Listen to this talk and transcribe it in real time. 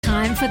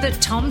time for the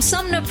Tom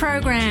Sumner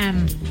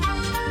Program.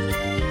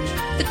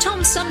 The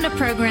Tom Sumner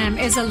Program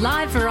is a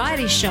live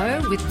variety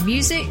show with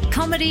music,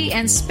 comedy,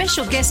 and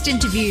special guest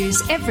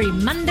interviews every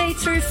Monday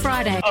through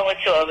Friday. Oh,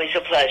 it's always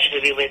a pleasure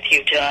to be with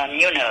you, Tom.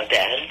 You know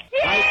that.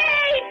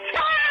 Yay,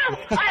 Tom!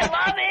 I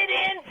love it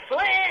in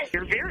Flint!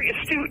 You're very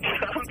astute,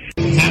 Tom.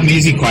 Not an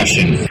easy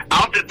question.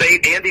 I'll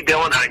debate Andy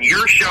Dillon on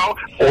your show.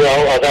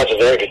 Well, that's a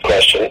very good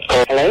question.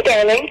 Hello,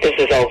 darling. This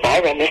is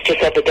Elvira,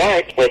 Mistress of the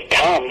Dark, with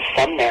Tom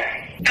Sumner.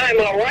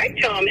 I'm all right,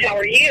 Tom. How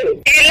are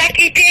you? A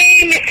lucky day,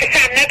 Mr.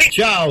 Sumner.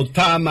 Ciao,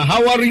 Tom.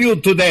 How are you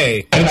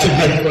today? That's a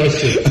good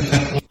question.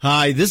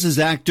 Hi, this is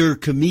actor,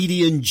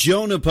 comedian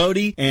Joe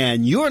Napodi,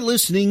 and you're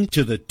listening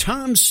to the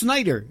Tom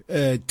Smothers.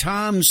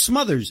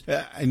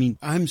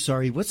 I'm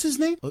sorry, what's his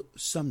name? Oh,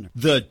 Sumner.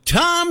 The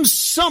Tom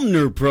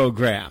Sumner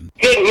Program.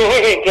 Good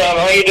morning, Tom.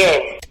 How you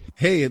doing?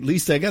 Hey, at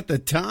least I got the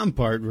Tom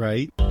part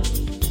right.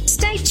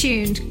 Stay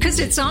tuned, because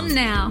it's on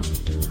now.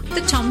 The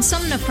Tom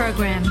Sumner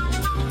Program.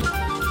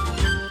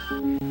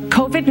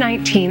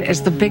 COVID-19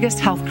 is the biggest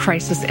health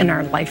crisis in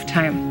our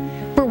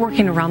lifetime. We're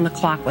working around the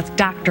clock with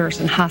doctors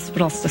and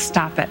hospitals to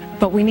stop it,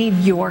 but we need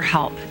your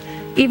help.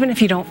 Even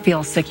if you don't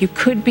feel sick, you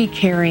could be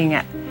carrying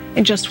it.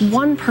 And just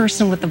one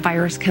person with the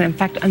virus can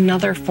infect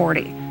another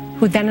 40,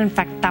 who then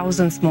infect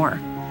thousands more.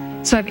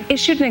 So I've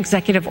issued an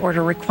executive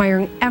order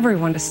requiring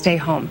everyone to stay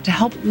home to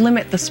help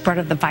limit the spread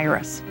of the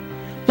virus.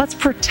 Let's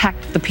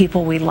protect the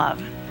people we love.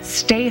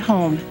 Stay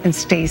home and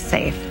stay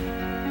safe.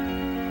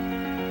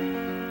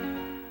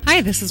 Hi,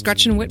 this is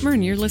Gretchen Whitmer,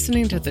 and you're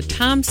listening to the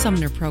Tom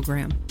Sumner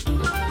Program.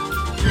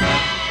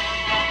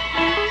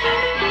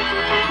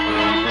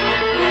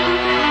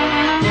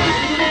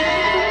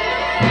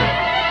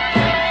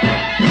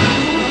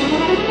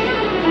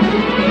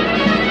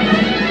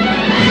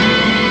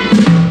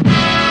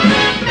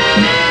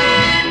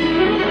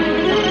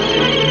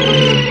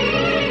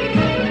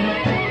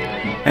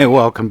 Hey,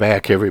 welcome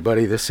back,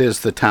 everybody. This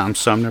is the Tom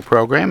Sumner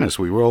Program. As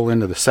we roll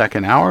into the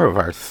second hour of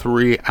our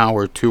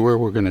 3-hour tour,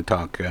 we're going to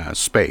talk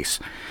space.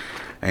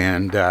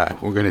 And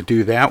we're going to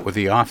do that with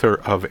the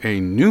author of a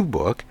new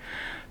book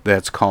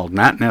that's called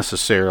Not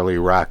Necessarily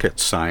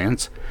Rocket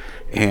Science.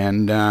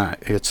 And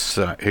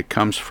it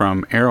comes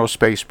from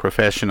aerospace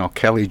professional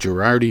Kellie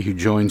Geradrdi, who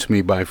joins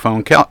me by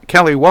phone.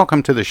 Kellie,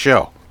 welcome to the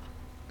show.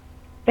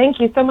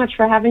 Thank you so much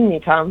for having me,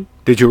 Tom.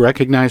 Did you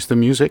recognize the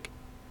music?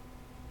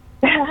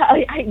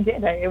 I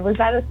did. Was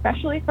that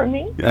especially for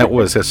me? That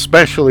was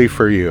especially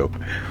for you.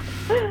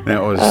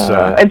 That was.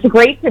 It's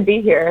great to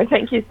be here.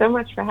 Thank you so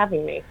much for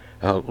having me.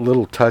 A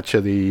little touch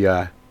of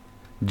the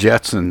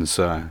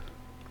Jetsons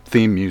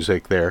theme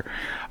music there.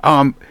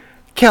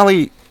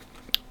 Kellie,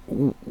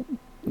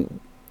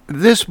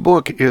 this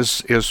book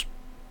is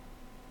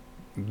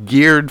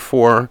geared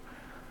for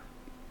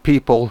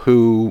people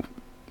who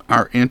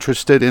are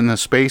interested in the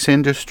space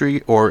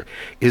industry, or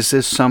is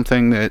this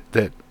something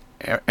that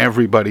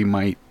everybody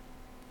might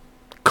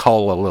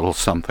cull a little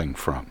something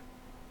from?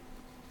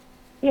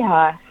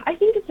 Yeah, I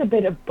think it's a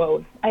bit of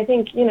both. I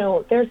think,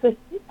 there's this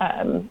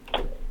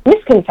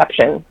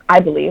misconception, I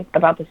believe,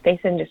 about the space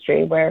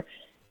industry where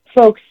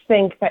folks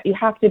think that you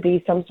have to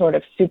be some sort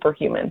of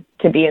superhuman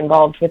to be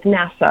involved with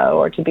NASA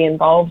or to be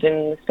involved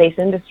in the space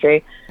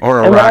industry.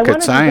 Or a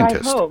rocket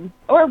scientist.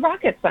 Or a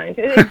rocket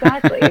scientist.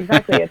 Exactly.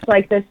 It's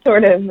like this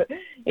sort of,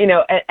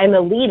 an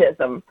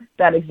elitism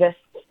that exists,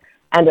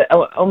 and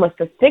almost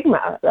a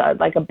stigma,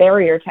 like a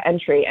barrier to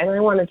entry. And I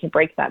wanted to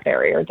break that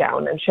barrier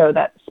down and show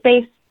that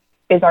space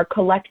is our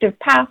collective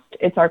past,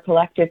 it's our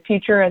collective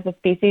future as a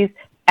species.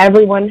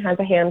 Everyone has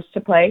a hand to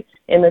play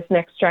in this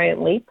next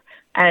giant leap,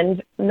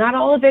 and not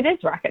all of it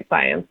is rocket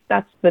science.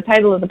 That's the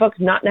title of the book,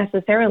 Not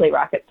Necessarily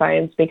Rocket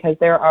Science, because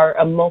there are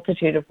a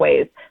multitude of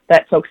ways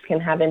that folks can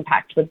have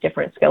impact with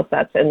different skill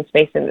sets in the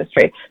space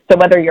industry. So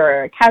whether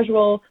you're a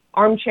casual,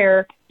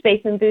 armchair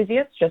space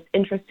enthusiast just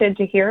interested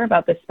to hear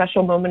about this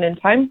special moment in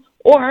time,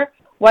 or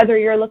whether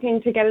you're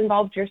looking to get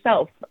involved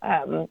yourself,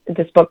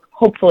 this book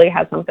hopefully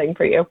has something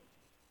for you.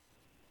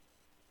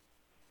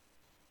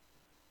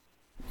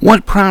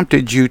 What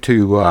prompted you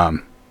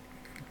to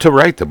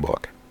write the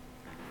book?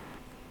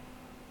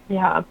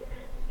 Yeah,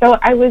 so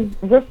I was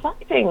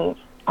reflecting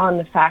on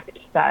the fact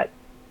that,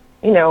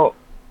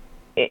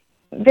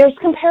 there's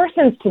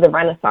comparisons to the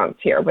Renaissance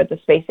here with the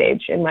space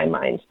age in my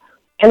mind.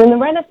 And in the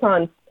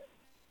Renaissance,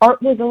 art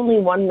was only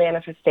one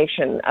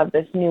manifestation of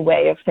this new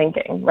way of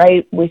thinking,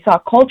 right? We saw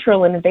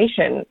cultural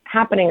innovation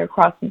happening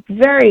across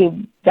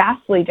very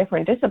vastly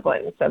different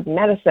disciplines of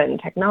medicine,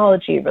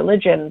 technology,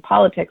 religion,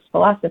 politics,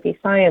 philosophy,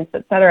 science,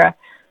 etc.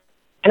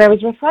 And I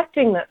was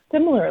reflecting that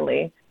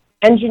similarly,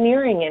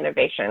 engineering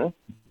innovation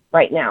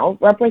right now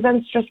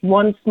represents just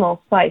one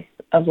small slice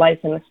of life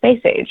in the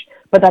space age,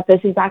 but that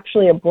this is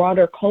actually a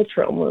broader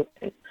cultural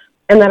movement,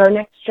 and that our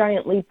next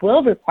giant leap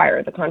will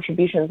require the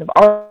contributions of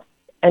art,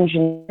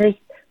 engineers,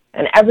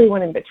 and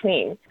everyone in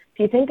between. If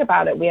you think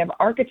about it, we have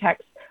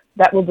architects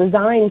that will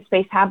design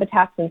space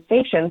habitats and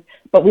stations,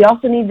 but we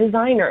also need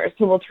designers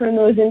who will turn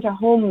those into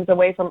homes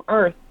away from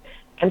Earth.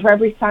 And for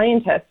every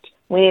scientist,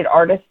 We need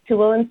artists who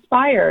will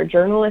inspire,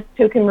 journalists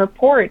who can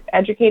report,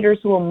 educators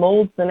who will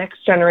mold the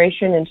next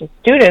generation into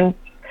students,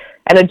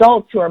 and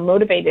adults who are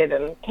motivated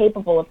and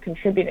capable of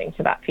contributing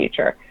to that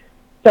future.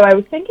 So I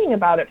was thinking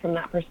about it from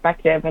that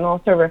perspective, and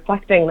also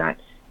reflecting that,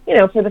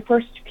 for the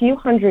first few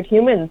hundred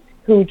humans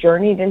who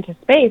journeyed into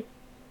space,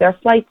 their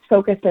flights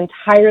focused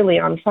entirely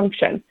on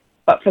function.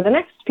 But for the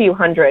next few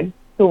hundred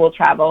who will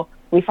travel,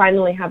 we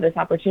finally have this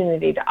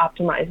opportunity to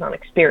optimize on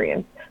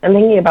experience, and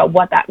thinking about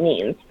what that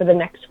means for the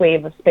next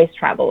wave of space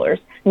travelers,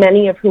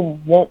 many of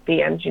whom won't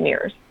be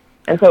engineers.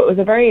 And so it was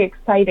a very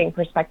exciting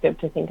perspective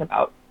to think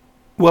about.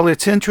 Well,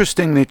 it's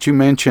interesting that you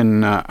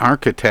mention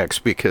architects,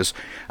 because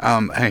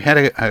I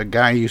had a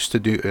guy used to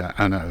do,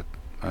 an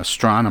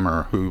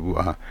astronomer who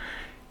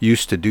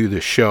used to do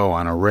the show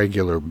on a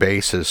regular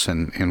basis,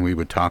 and we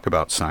would talk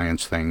about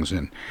science things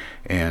and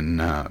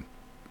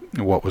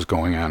what was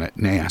going on at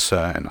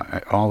NASA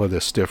and all of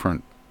this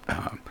different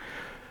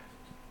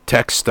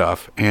tech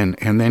stuff, and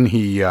then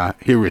he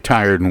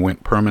retired and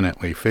went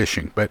permanently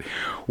fishing. But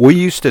we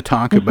used to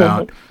talk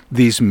about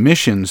these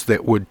missions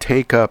that would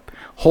take up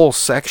whole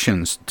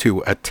sections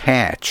to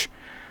attach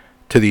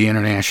to the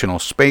International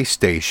Space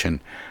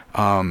Station,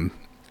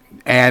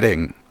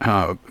 adding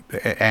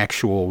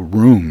actual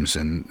rooms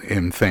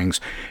and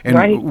things.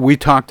 And we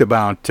talked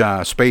about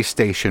space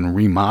station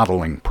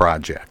remodeling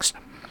projects.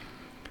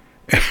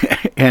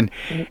 and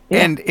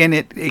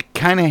it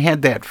kind of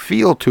had that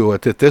feel to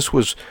it, that this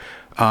was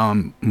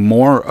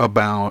more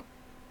about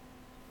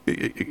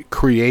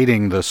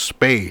creating the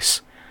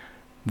space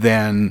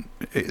than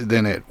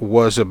it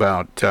was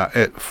about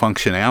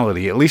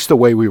functionality. At least the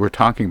way we were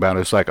talking about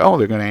it is like, oh,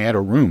 they're going to add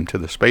a room to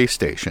the space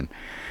station,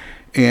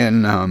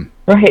 and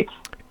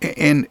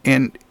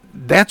and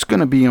that's going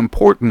to be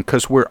important,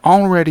 because we're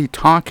already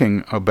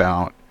talking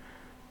about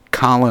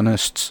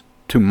colonists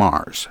to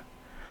Mars.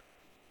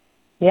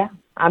 Yeah,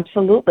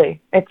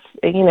 absolutely. It's,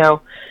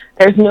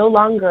 there's no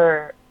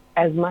longer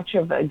as much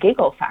of a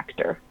giggle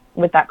factor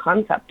with that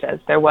concept as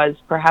there was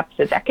perhaps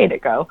a decade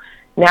ago.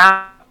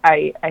 Now,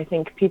 I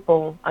think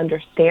people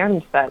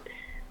understand that,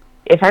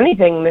 if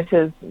anything, this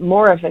is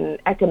more of an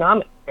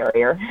economic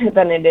barrier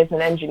than it is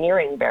an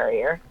engineering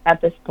barrier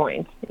at this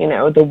point.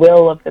 The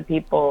will of the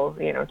people,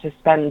 to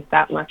spend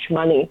that much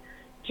money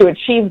to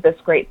achieve this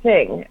great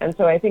thing. And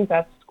so I think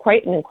that's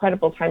quite an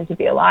incredible time to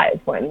be alive,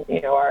 when,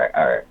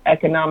 our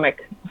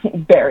economic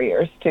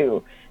barriers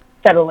to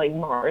settling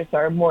Mars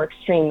are more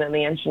extreme than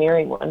the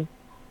engineering one.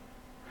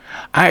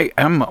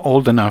 I'm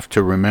old enough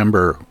to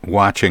remember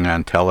watching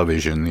on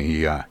television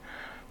the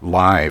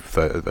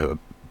the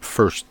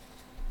first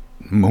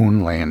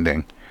moon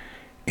landing,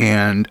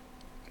 and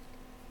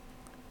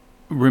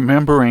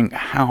remembering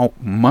how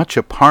much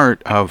a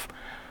part of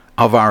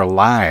our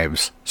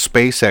lives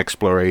space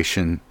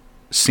exploration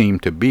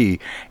seemed to be,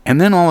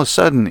 and then all of a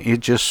sudden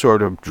it just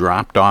sort of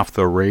dropped off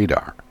the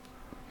radar.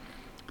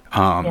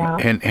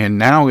 And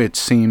now it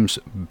seems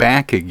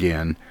back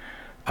again.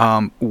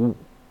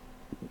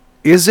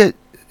 Is it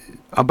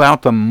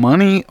about the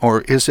money,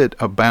 or is it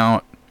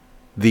about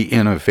the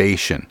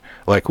innovation?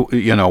 Like,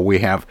 we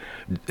have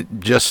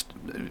just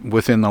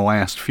within the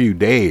last few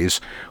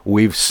days,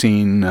 we've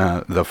seen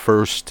the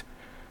first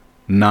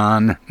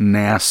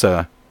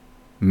non-NASA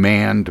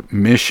manned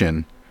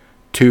mission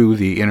to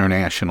the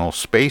International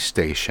Space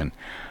Station.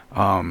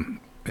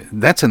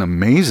 That's an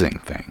amazing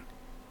thing.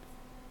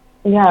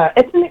 Yeah,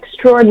 it's an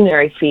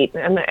extraordinary feat.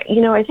 And,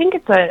 I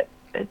think there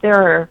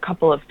are a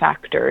couple of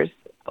factors.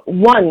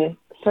 One,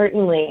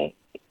 certainly,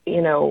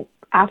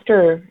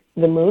 after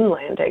the moon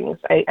landings,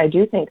 I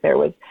do think there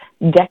was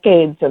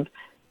decades of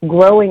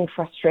growing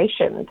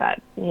frustration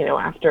that,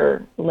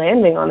 after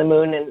landing on the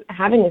moon and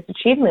having this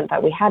achievement,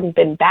 that we hadn't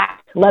been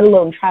back, let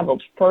alone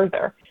traveled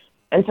further.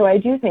 And so I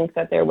do think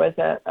that there was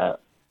a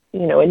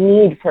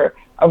need for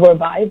a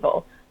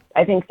revival.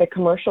 I think the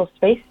commercial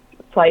space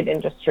flight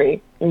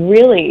industry,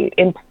 really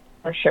in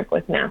partnership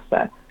with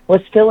NASA,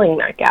 was filling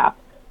that gap.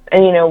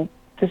 And,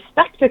 the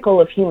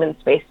spectacle of human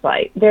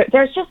spaceflight,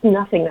 there's just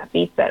nothing that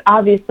beats it.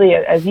 Obviously,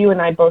 as you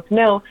and I both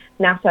know,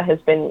 NASA has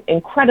been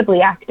incredibly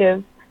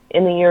active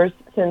in the years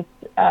since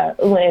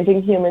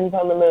landing humans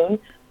on the moon.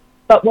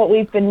 But what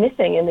we've been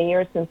missing in the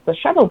years since the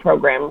shuttle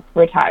program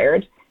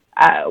retired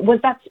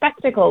was that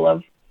spectacle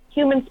of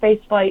human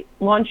spaceflight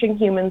launching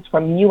humans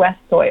from U.S.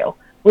 soil.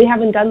 We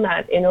haven't done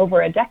that in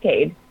over a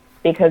decade,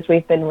 because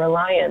we've been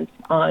reliant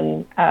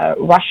on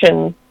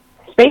Russian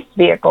space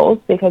vehicles,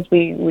 because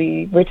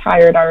we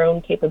retired our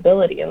own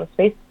capability in the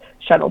space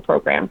shuttle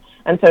program.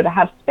 And so to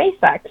have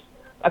SpaceX,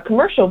 a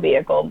commercial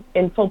vehicle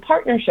in full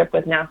partnership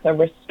with NASA,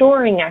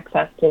 restoring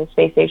access to the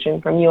space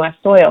station from U.S.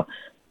 soil,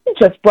 it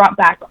just brought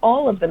back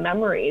all of the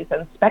memories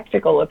and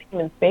spectacle of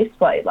human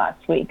spaceflight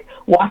last week,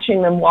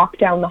 watching them walk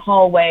down the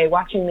hallway,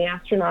 watching the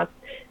astronauts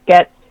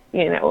get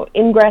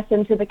ingress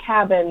into the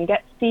cabin,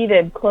 get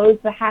seated, close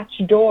the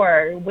hatch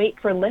door, wait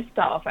for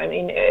liftoff. I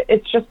mean,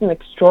 it's just an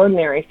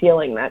extraordinary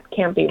feeling that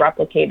can't be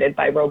replicated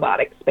by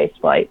robotic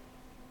spaceflight.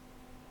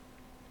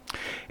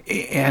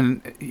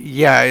 And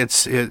yeah,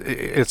 it's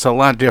a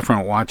lot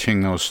different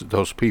watching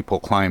those people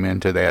climb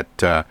into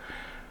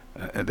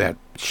that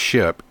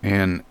ship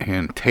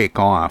and take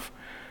off,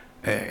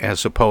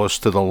 as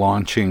opposed to the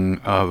launching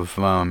of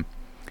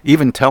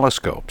even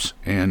telescopes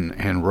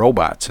and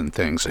robots and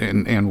things.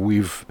 And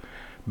we've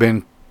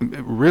been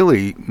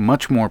really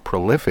much more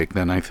prolific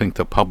than I think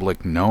the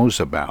public knows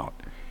about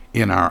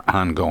in our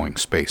ongoing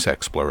space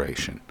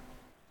exploration.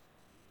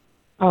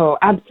 Oh,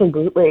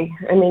 absolutely.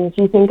 I mean, if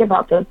you think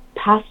about the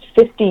past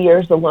 50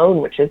 years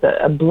alone, which is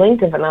a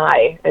blink of an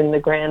eye in the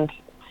grand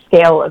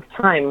scale of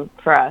time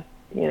for us,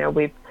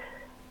 we've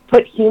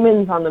put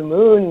humans on the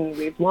moon,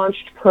 we've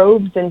launched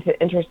probes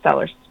into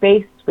interstellar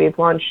space, we've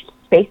launched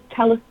space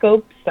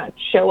telescopes that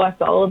show us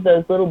all of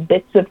those little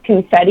bits of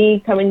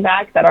confetti coming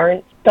back that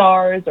aren't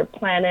stars or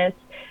planets.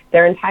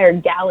 They're entire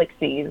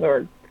galaxies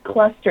or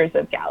clusters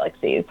of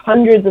galaxies,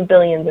 hundreds of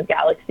billions of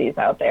galaxies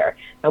out there,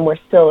 and we're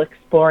still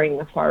exploring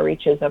the far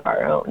reaches of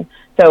our own.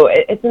 So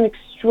it's an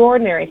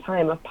extraordinary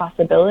time of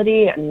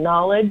possibility and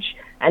knowledge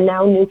and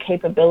now new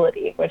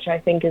capability, which I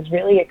think is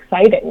really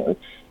exciting.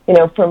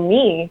 For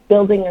me,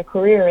 building a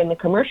career in the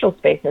commercial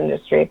space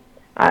industry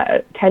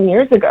 10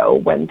 years ago,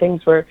 when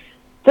things were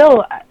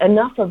still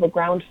enough of a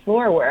ground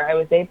floor where I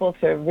was able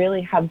to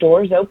really have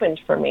doors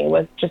opened for me,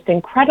 was just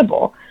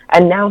incredible.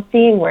 And now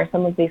seeing where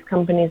some of these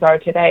companies are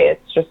today,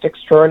 it's just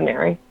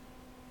extraordinary.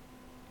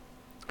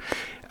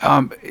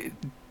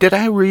 Did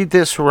I read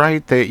this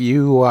right, that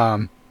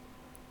you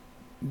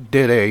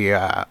did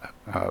a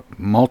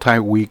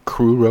multi-week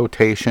crew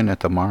rotation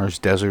at the Mars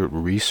Desert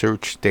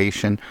Research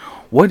Station?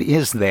 What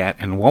is that,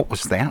 and what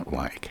was that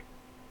like?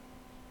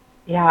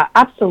 Yeah,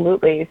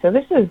 absolutely. So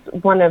this is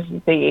one of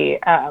my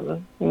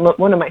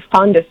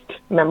fondest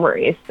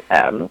memories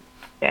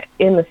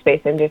in the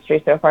space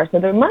industry so far. So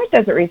the Mars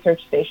Desert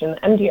Research Station,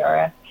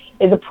 MDRS,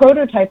 is a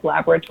prototype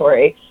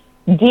laboratory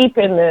deep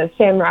in the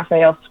San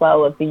Rafael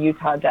swell of the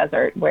Utah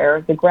desert,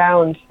 where the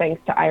ground,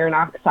 thanks to iron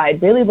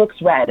oxide, really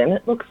looks red, and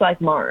it looks like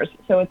Mars.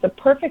 So it's a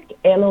perfect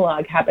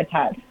analog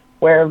habitat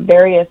where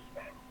various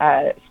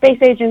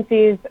space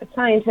agencies,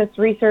 scientists,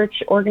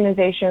 research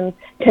organizations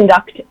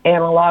conduct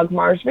analog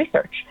Mars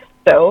research.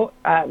 So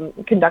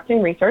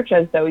conducting research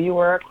as though you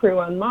were a crew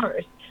on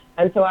Mars.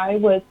 And so I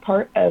was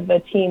part of a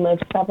team of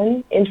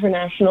 7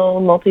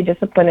 international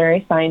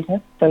multidisciplinary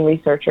scientists and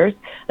researchers,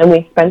 and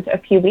we spent a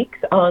few weeks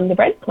on the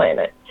red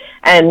planet.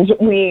 And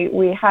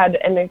we had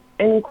an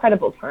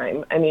incredible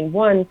time. I mean,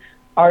 one,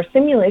 our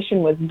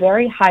simulation was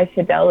very high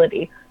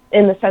fidelity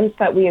in the sense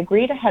that we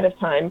agreed ahead of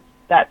time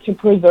that to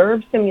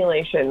preserve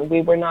simulation,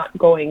 we were not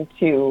going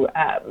to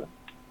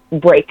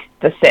break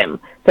the sim.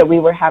 So we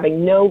were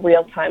having no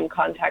real-time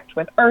contact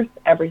with Earth.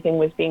 Everything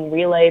was being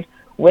relayed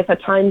with a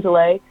time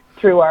delay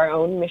through our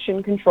own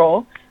mission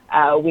control.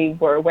 We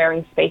were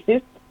wearing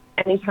spacesuits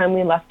anytime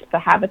we left the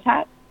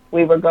habitat.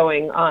 We were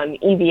going on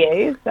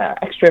EVAs,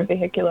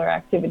 extravehicular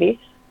activity,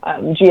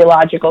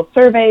 geological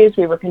surveys.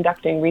 We were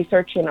conducting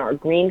research in our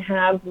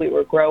greenhouse. We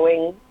were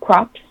growing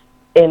crops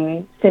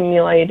in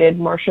simulated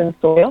Martian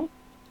soil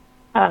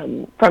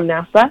from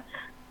NASA.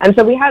 And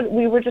so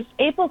we were just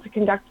able to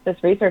conduct this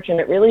research, and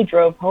it really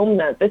drove home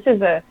that this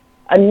is a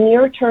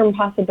near-term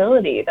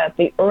possibility, that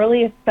the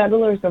earliest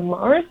settlers of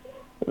Mars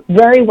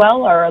very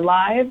well are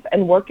alive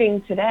and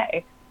working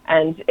today.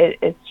 And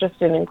it's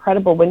just an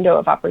incredible window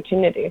of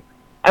opportunity.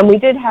 And we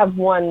did have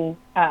one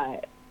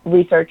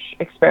research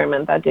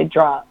experiment that did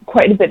draw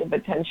quite a bit of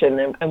attention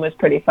and was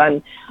pretty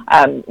fun.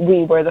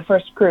 We were the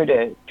first crew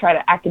to try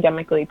to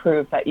academically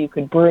prove that you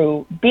could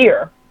brew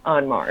beer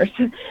on Mars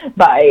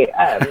by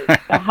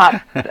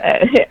hops,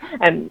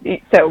 and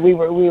so we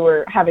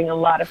were having a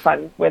lot of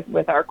fun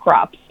with our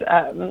crops,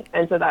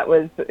 and so that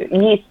was,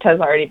 yeast has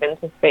already been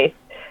to space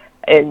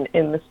in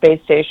the space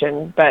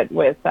station, but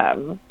with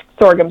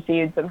sorghum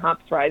seeds and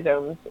hops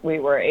rhizomes, we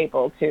were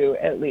able to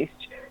at least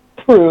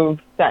prove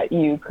that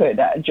you could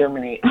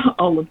germinate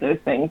all of those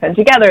things, and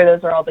together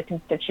those are all the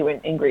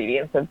constituent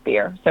ingredients of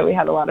beer. So we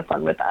had a lot of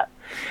fun with that.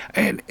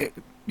 And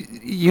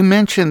you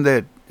mentioned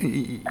that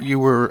you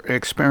were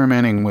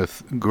experimenting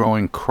with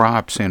growing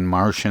crops in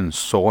Martian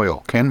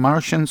soil. Can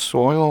Martian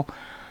soil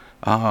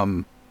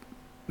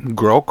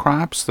grow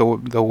crops the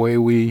way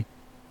we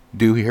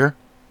do here?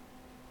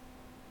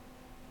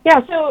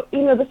 Yeah, so,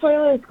 the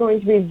soil is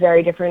going to be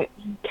very different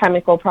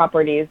chemical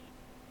properties.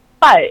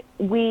 But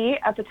we,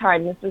 at the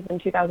time, this was in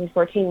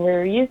 2014, we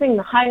were using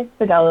the highest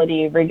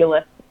fidelity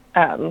regolith,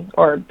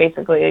 or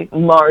basically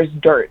Mars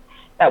dirt,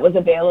 that was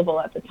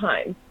available at the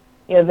time.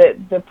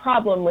 The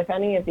problem with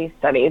any of these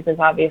studies is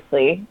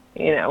obviously,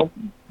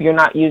 you're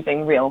not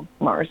using real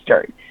Mars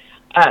dirt.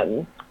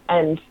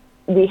 And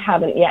we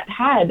haven't yet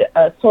had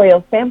a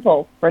soil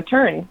sample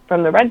return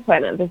from the red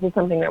planet. This is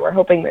something that we're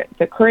hoping that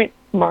the current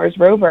Mars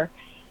rover,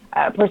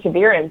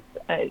 Perseverance,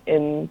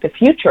 in the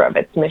future of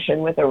its mission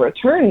with a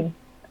return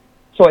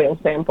soil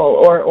sample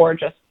or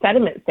just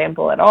sediment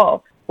sample at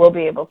all, will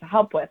be able to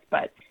help with.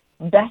 But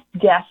best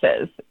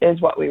guesses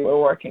is what we were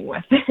working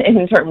with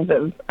in terms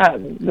of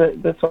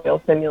the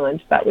soil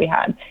simulants that we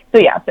had. So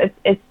yes,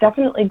 it's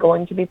definitely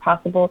going to be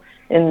possible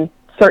in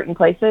certain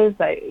places.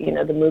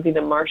 The movie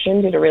The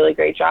Martian did a really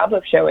great job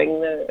of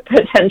showing the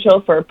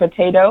potential for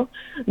potato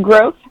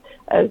growth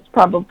as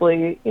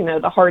probably,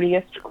 the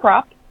hardiest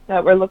crop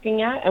that we're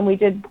looking at. And we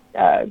did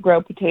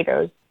grow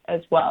potatoes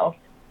as well.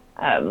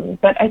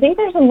 But I think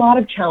there's a lot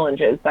of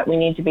challenges that we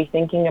need to be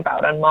thinking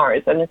about on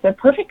Mars. And it's a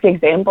perfect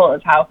example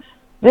of how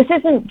this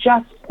isn't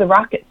just the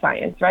rocket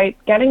science, right?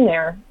 Getting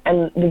there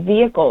and the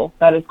vehicle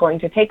that is going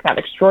to take that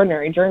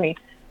extraordinary journey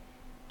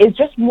is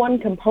just one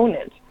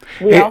component.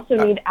 We also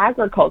need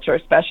agriculture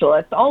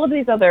specialists, all of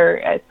these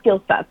other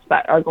skill sets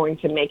that are going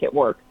to make it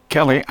work.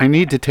 Kelly, I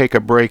need to take a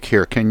break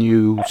here. Can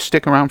you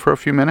stick around for a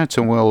few minutes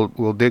and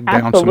we'll dig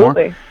down some more?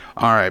 Absolutely.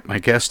 All right. My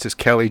guest is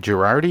Kellie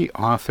Geradrdi,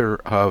 author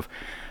of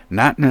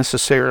Not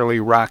Necessarily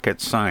Rocket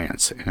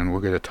Science. And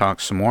we're going to talk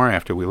some more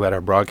after we let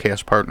our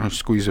broadcast partners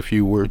squeeze a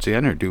few words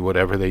in or do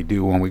whatever they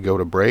do when we go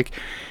to break.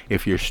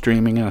 If you're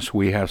streaming us,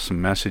 we have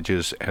some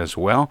messages as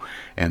well,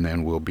 and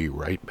then we'll be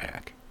right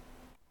back.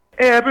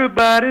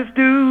 Everybody's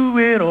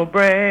doing a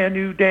brand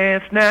new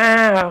dance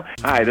now.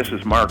 Hi, this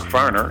is Mark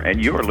Farner,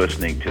 and you're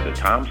listening to the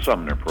Tom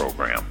Sumner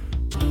Program.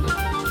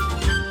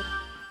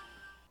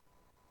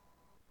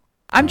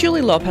 I'm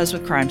Julie Lopez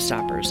with Crime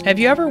Stoppers. Have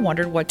you ever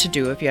wondered what to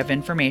do if you have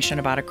information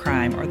about a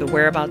crime or the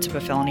whereabouts of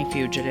a felony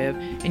fugitive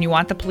and you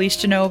want the police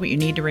to know but you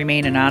need to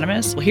remain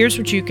anonymous? Well, here's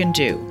what you can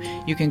do.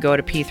 You can go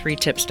to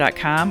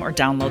p3tips.com or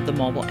download the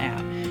mobile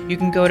app. You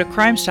can go to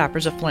Crime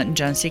Stoppers of Flint and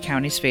Genesee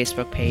County's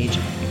Facebook page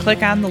and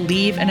click on the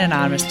Leave an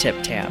Anonymous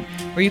Tip tab,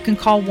 or you can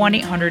call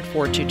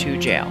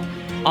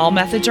 1-800-422-JAIL. All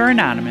methods are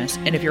anonymous,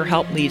 and if your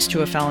help leads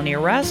to a felony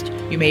arrest,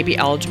 you may be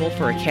eligible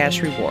for a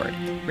cash reward.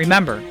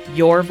 Remember,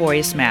 your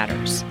voice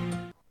matters.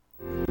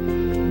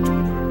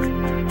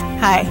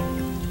 Hi,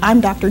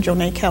 I'm Dr.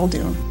 Jonae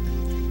Caldoun.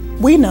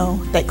 We know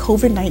that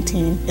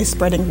COVID-19 is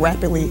spreading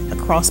rapidly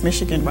across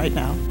Michigan right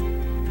now.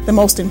 The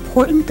most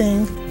important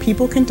thing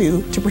people can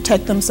do to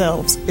protect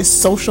themselves is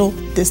social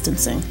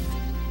distancing.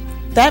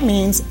 That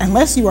means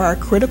unless you are a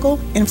critical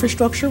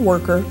infrastructure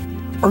worker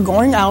or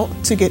going out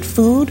to get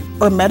food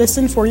or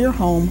medicine for your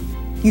home,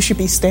 you should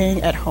be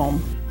staying at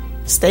home.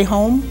 Stay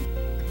home,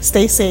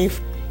 stay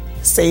safe,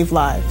 save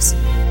lives.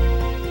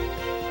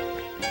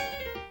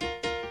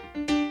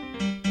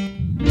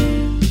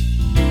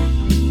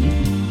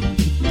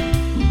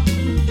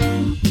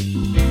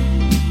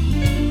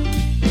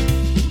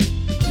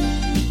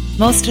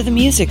 Most of the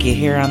music you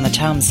hear on the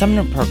Tom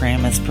Sumner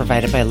program is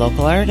provided by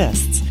local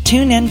artists.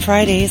 Tune in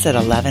Fridays at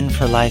 11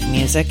 for live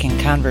music and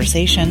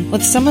conversation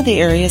with some of the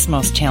area's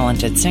most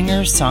talented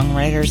singers,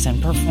 songwriters, and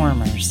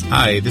performers.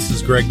 Hi, this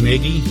is Greg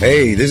Nagy.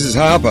 Hey, this is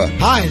Harper.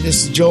 Hi,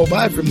 this is Joe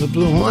By from the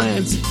Blue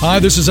Hawaiians. Hi,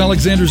 this is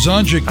Alexander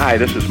Zonjic. Hi,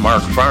 this is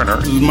Mark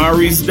Farner. This is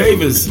Maurice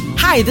Davis.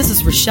 Hi, this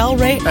is Rochelle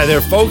Ray. Hi there,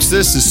 folks.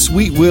 This is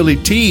Sweet Willie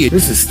T.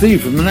 This is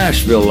Steve from the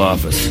Nashville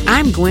office.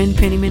 I'm Gwen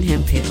Pennyman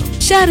Hemphill.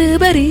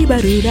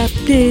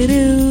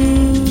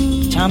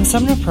 Tom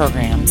Sumner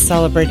program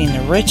celebrating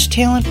the rich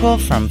talent pool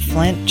from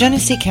Flint,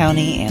 Genesee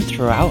County, and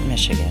throughout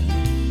Michigan.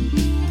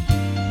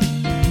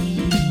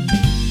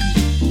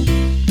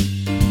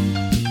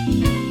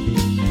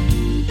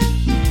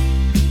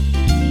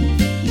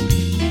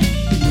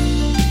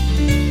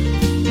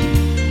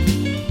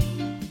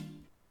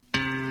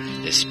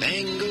 The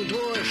Spangled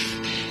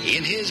Dwarf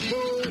in his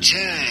bow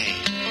tie.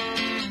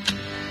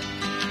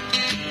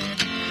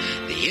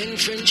 The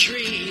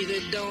infantry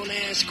that don't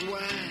ask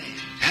why.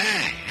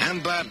 Hi,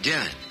 I'm Bob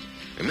Dylan.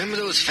 Remember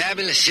those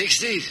fabulous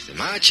 60s? The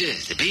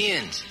marches, the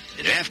be-ins,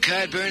 the draft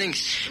card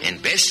burnings,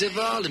 and best of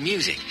all, the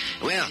music.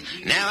 Well,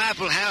 now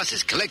Apple House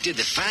has collected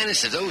the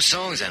finest of those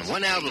songs on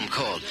one album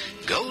called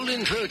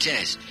Golden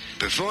Protest,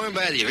 performed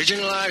by the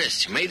original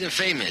artists who made them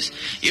famous.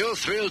 You'll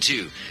thrill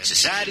to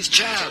Society's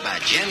Child by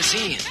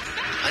Janisine,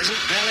 Pleasant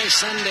Ballet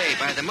Sunday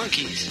by the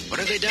Monkees, What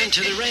Have They Done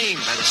to the Rain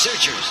by the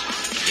Searchers,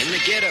 In the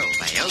Ghetto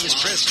by Elvis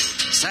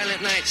Presley,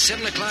 Silent Night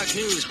 7 o'clock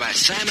News by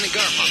Simon and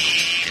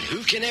Garfunkel, and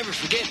who can ever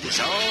forget this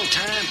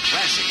all-time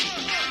classic?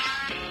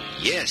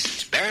 Yes,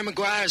 it's Barry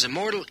McGuire's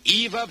immortal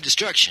Eve of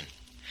Destruction.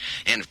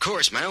 And of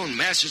course, my own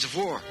Masters of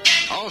War,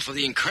 all for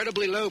the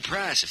incredibly low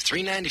price of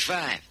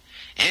 $3.95.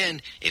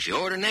 And if you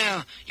order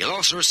now, you'll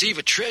also receive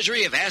a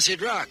treasury of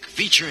acid rock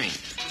featuring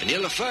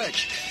Vanilla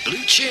Fudge,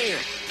 Blue Cheer,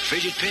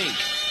 Frigid Pink,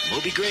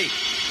 Moby Grape,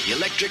 The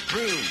Electric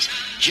Prunes,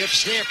 Jeff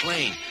Snare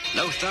Plane,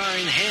 Lothar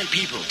and the Hand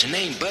People, to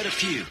name but a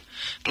few.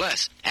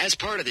 Plus, as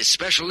part of this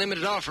special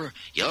limited offer,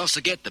 you'll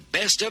also get the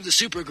best of the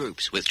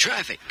supergroups with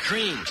Traffic,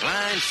 Cream,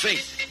 Blind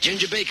Faith,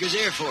 Ginger Baker's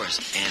Air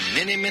Force, and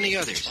many, many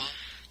others.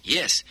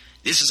 Yes,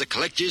 this is a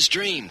collector's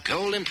dream,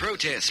 Golden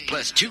Protest,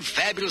 plus 2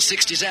 fabulous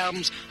 60s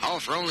albums, all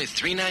for only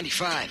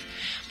 $3.95.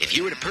 If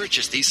you were to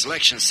purchase these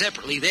selections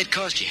separately, they'd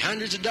cost you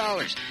hundreds of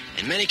dollars,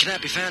 and many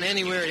cannot be found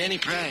anywhere at any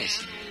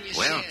price.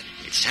 Well,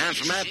 It's time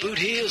for my boot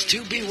heels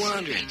to be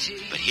wandering.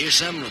 But here's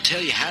something that'll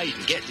tell you how you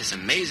can get this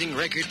amazing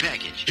record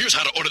package. Here's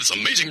how to order this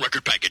amazing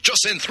record package.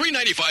 Just send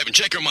 $3.95 and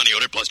check your money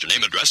order plus your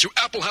name and address to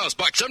Apple House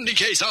Box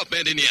 70K, South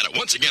Bend, Indiana.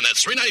 Once again,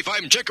 that's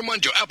 $3.95 and check your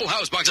money to Apple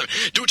House Box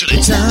 70. Do it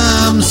today.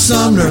 Tom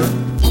Sumner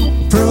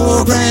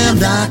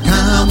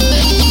Program.com.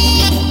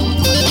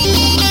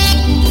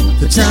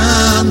 The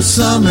Tom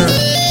Sumner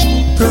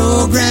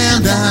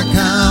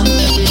Program.com.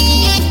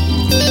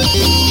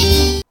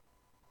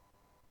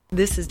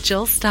 This is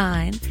Jill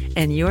Stein,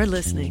 and you're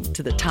listening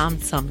to the Tom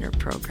Sumner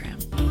Program.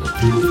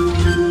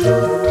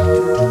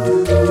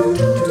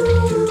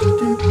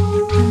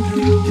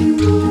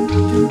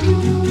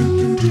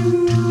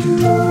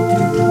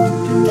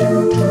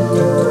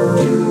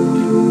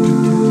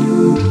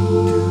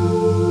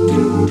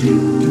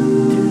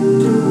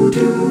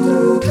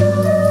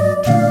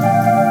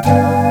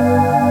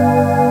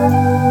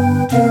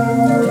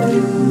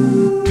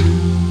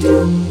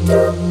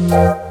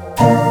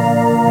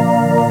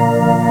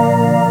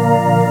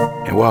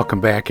 Welcome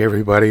back,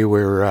 everybody.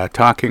 We're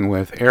talking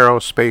with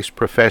aerospace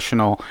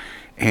professional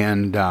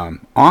and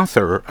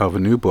author of a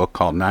new book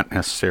called Not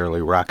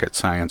Necessarily Rocket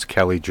Science,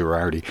 Kellie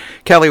Geradrdi.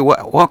 Kellie,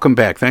 welcome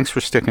back. Thanks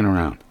for sticking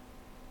around.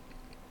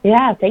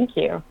 Yeah, thank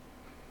you.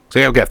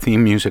 See, I've got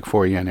theme music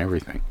for you and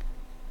everything.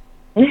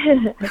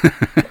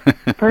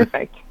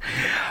 Perfect.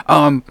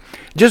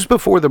 Just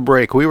before the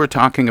break, we were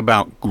talking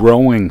about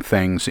growing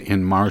things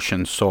in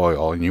Martian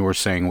soil, and you were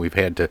saying we've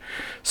had to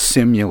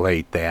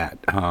simulate that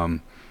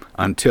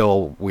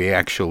until we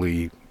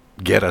actually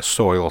get a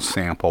soil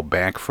sample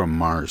back from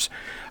Mars.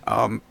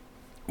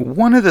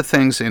 One of the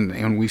things,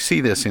 and we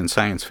see this in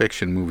science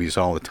fiction movies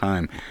all the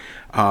time,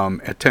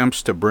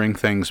 attempts to bring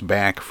things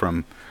back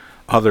from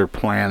other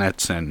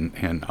planets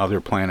and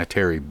other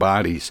planetary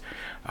bodies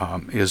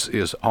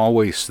is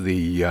always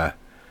the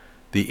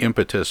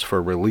impetus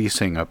for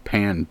releasing a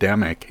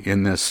pandemic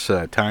in this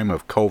time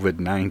of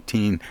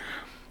COVID-19.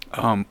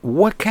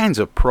 What kinds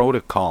of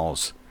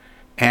protocols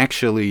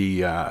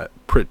actually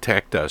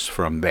protect us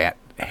from that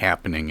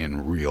happening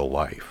in real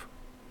life?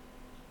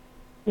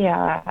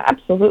 Yeah,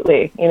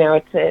 absolutely.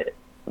 It's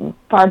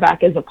far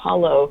back as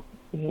Apollo,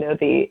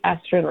 the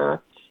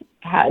astronauts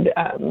had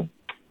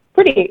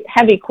pretty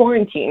heavy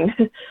quarantine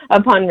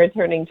upon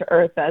returning to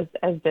Earth, as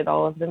did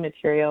all of the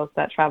materials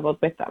that traveled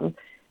with them.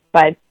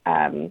 But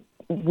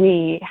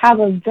we have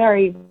a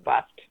very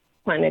robust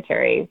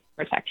planetary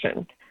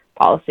protection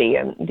policy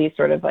and these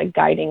sort of like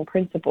guiding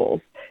principles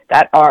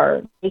that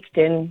are baked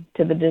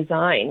into the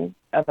design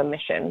of a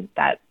mission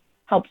that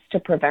helps to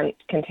prevent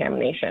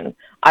contamination,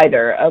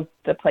 either of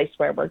the place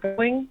where we're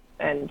going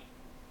and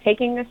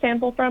taking a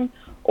sample from,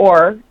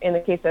 or in the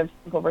case of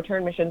sample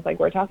return missions like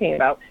we're talking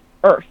about,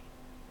 Earth.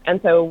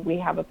 And so we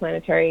have a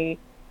planetary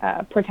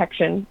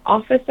protection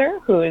officer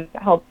who is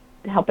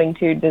helping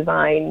to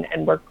design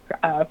and work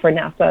for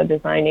NASA,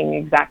 designing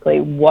exactly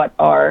what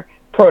our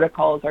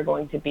protocols are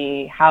going to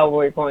be, how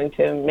we're going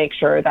to make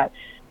sure that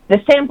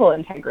the sample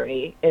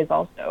integrity is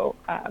also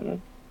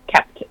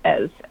kept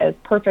as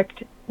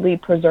perfectly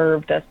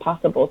preserved as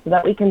possible so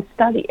that we can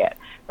study it,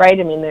 right?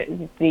 I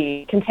mean,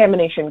 the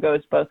contamination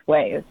goes both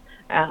ways.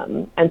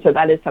 And so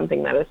that is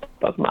something that is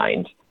top of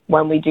mind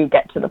when we do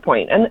get to the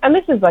point. And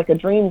this is like a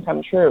dream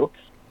come true,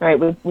 right?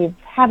 We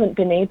haven't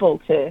been able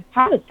to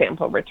have a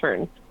sample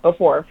return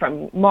before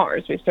from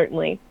Mars. We've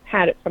certainly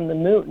had it from the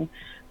moon,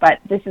 but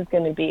this is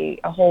going to be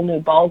a whole new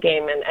ball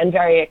game and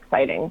very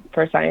exciting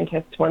for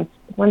scientists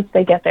once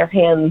they get their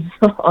hands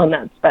on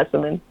that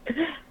specimen.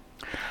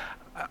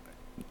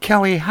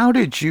 Kellie, how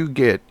did you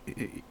get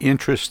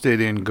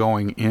interested in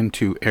going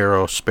into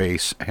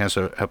aerospace as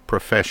a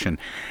profession?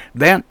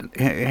 That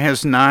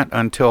has not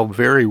until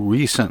very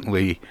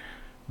recently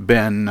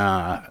been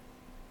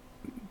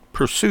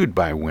pursued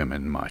by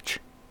women much.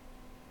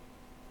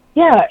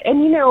 Yeah,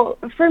 and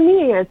for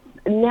me, it's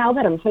now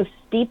that I'm so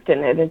steeped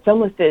in it, it's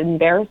almost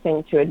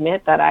embarrassing to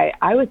admit that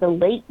I was a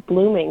late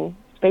blooming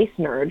space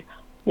nerd.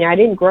 I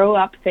didn't grow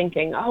up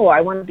thinking, oh, I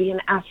want to be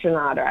an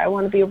astronaut or I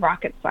want to be a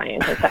rocket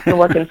scientist. I want to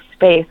work in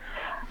space.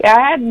 Yeah,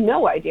 I had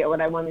no idea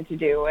what I wanted to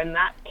do, and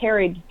that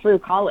carried through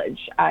college.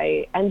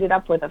 I ended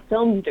up with a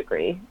film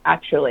degree,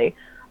 actually,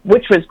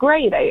 which was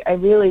great. I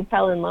really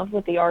fell in love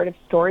with the art of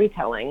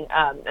storytelling,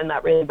 and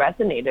that really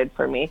resonated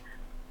for me.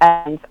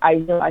 And I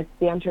realized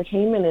the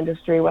entertainment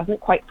industry wasn't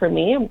quite for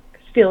me. I'm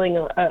feeling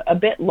a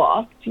bit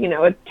lost.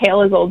 A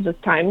tale as old as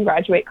time,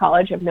 graduate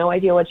college, have no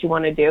idea what you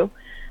want to do.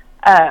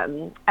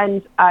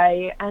 And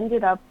I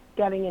ended up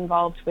getting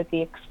involved with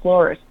the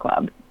Explorers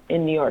Club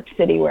in New York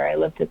City, where I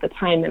lived at the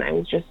time, and I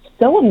was just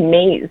so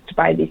amazed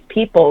by these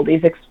people,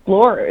 these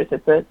explorers.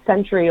 It's a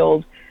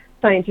century-old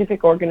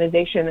scientific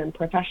organization and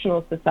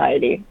professional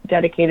society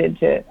dedicated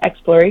to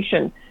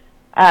exploration.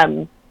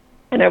 And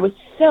I was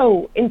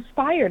so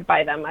inspired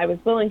by them. I was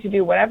willing to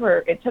do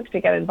whatever it took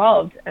to get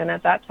involved. And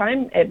at that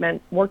time, it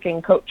meant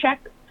working coat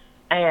checks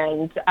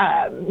and,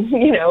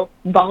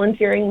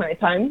 volunteering my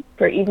time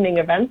for evening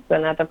events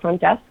and at the front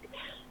desk.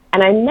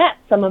 And I met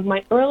some of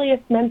my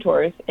earliest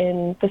mentors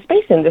in the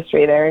space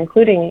industry there,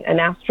 including an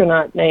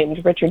astronaut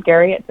named Richard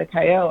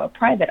Geradrdi, a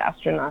private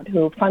astronaut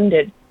who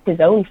funded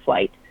his own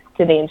flight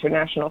to the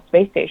International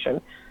Space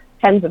Station,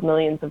 tens of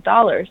millions of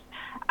dollars.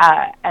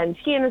 And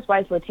he and his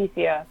wife,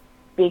 Leticia,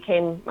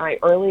 became my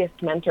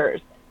earliest mentors.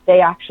 They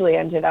actually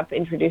ended up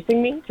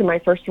introducing me to my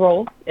first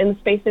role in the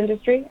space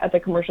industry at the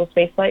Commercial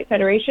Spaceflight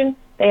Federation.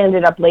 They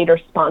ended up later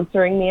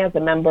sponsoring me as a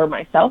member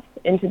myself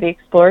into the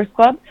Explorers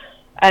Club.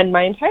 And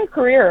my entire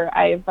career,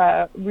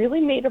 I've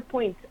really made a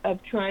point of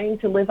trying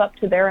to live up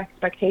to their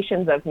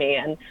expectations of me.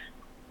 And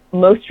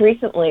most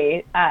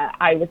recently,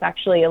 I was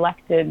actually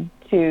elected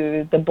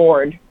to the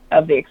board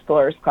of the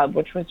Explorers Club,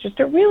 which was just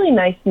a really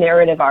nice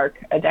narrative arc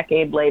a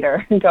decade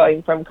later,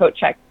 going from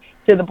coat-check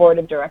to the board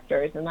of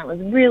directors. And that was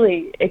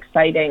really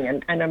exciting,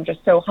 and I'm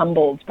just so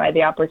humbled by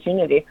the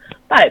opportunity.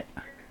 But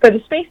for the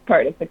space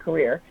part of the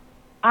career,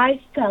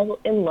 I fell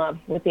in love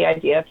with the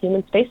idea of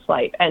human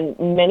spaceflight, and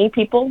many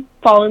people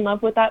fall in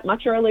love with that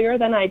much earlier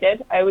than I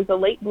did. I was a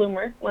late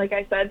bloomer, like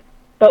I said,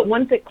 but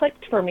once it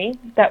clicked for me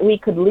that we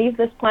could leave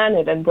this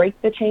planet and break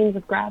the chains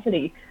of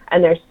gravity,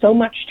 and there's so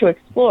much to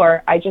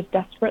explore, I just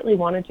desperately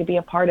wanted to be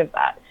a part of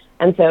that.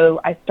 And so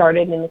I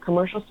started in the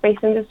commercial space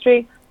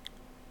industry,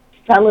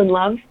 fell in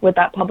love with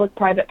that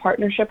public-private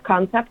partnership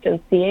concept and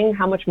seeing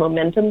how much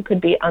momentum could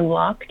be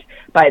unlocked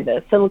by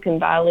the Silicon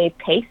Valley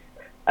pace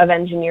of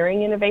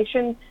engineering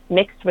innovation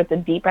mixed with the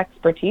deep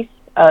expertise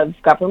of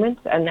government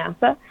and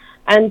NASA.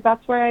 And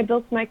that's where I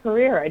built my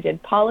career. I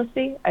did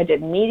policy, I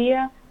did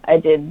media, I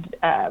did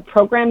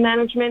program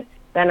management,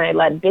 then I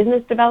led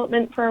business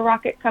development for a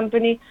rocket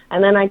company,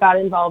 and then I got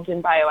involved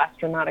in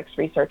bioastronautics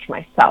research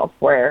myself,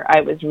 where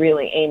I was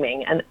really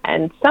aiming.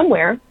 And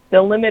somewhere, the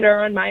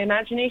limiter on my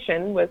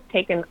imagination was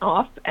taken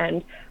off,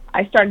 and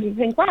I started to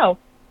think, wow,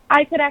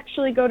 I could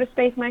actually go to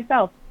space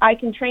myself. I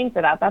can train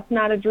for that. That's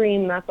not a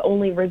dream that's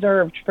only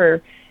reserved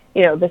for,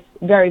 this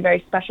very,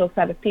 very special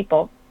set of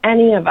people.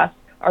 Any of us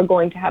are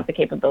going to have the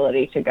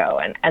capability to go,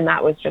 and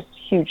that was just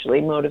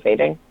hugely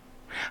motivating.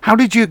 How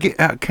did you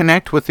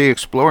connect with the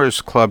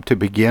Explorers Club to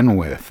begin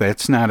with?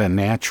 That's not a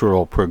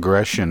natural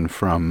progression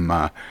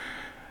from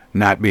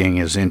not being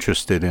as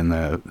interested in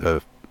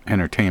the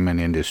entertainment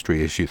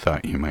industry as you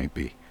thought you might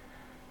be.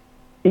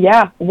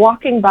 Yeah,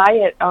 walking by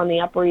it on the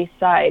Upper East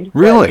Side.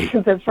 Really?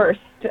 Was the first.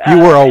 You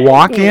were a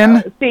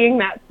walk-in? Seeing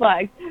that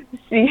flag.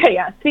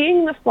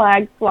 Seeing the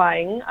flag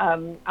flying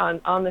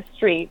on the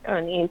street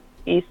on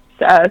East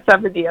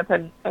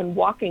 70th and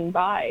walking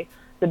by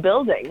the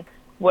building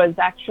was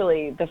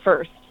actually the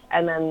first.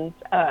 And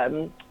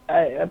then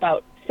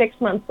about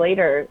 6 months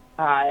later,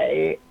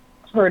 I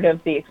heard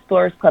of the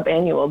Explorers Club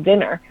annual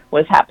dinner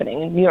was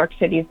happening in New York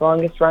City's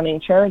longest-running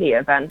charity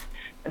event,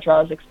 as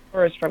well as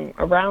explorers from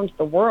around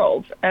the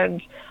world.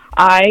 And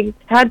I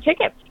had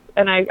tickets,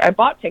 and I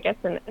bought tickets,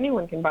 and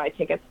anyone can buy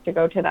tickets to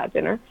go to that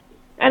dinner.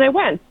 And I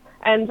went,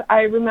 and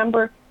I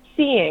remember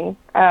seeing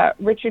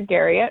Richard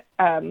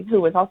Geradrdi, who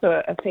was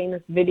also a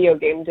famous video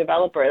game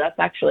developer. That's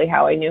actually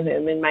how I knew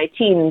him in my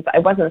teens. I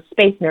wasn't a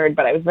space nerd,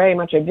 but I was very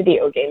much a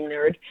video game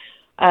nerd.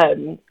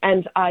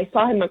 And I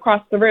saw him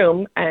across the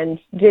room and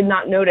did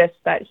not notice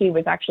that he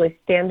was actually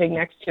standing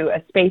next to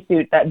a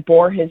spacesuit that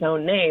bore his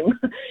own name.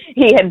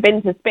 He had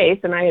been to space,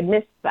 and I had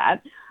missed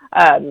that.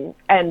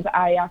 And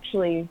I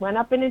actually went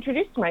up and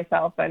introduced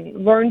myself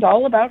and learned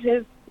all about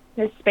his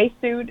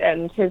spacesuit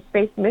and his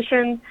space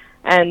mission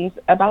and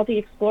about the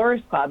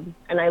Explorers Club.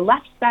 And I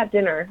left that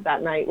dinner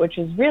that night, which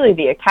is really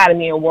the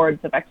Academy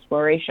Awards of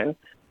Exploration,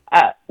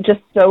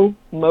 just so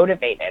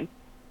motivated.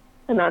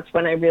 And that's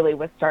when I really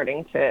was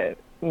starting to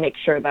make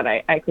sure that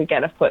I could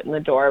get a foot in the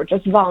door,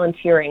 just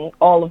volunteering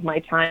all of my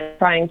time,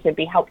 trying to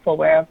be helpful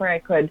wherever I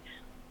could,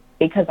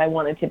 because I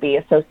wanted to be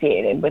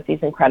associated with these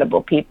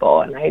incredible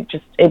people. And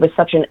it was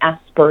such an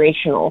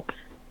aspirational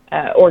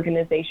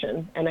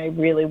organization, and I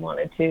really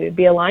wanted to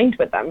be aligned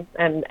with them.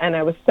 And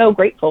I was so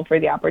grateful for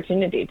the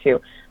opportunity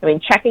to. I mean,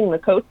 checking the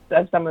coats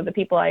of some of the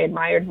people I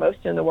admired most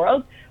in the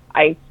world,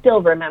 I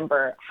still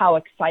remember how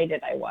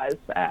excited I was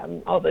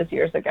all those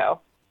years ago.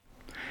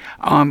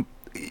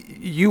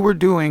 You were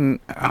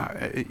doing,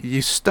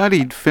 you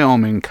studied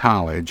film in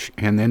college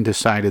and then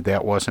decided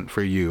that wasn't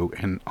for you,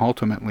 and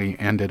ultimately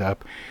ended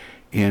up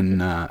in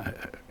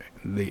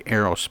the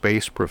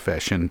aerospace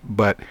profession.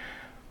 But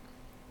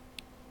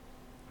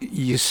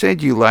you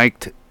said you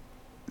liked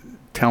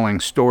telling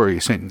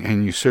stories,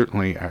 and you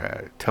certainly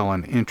tell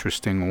an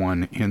interesting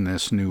one in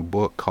this new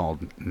book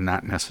called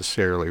Not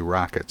Necessarily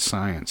Rocket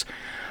Science.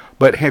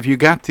 But have you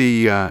got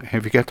the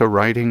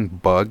writing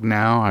bug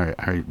now?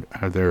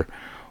 Are there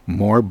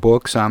more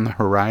books on the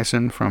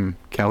horizon from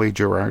Kellie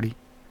Geradrdi?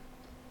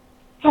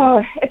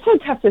 Oh, it's so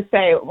tough to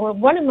say. Well,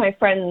 one of my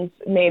friends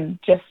made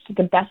just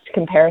the best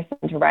comparison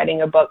to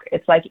writing a book.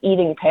 It's like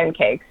eating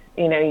pancakes.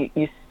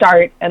 You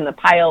start and the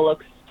pile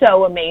looks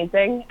so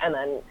amazing, and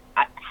then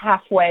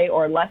halfway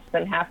or less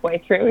than halfway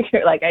through,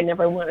 you're like, I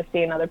never want to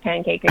see another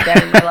pancake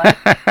again in my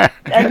life.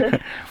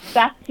 And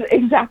that's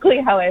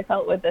exactly how I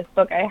felt with this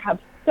book. I have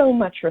so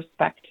much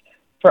respect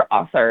for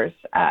authors.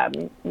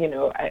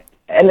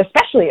 and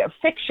especially of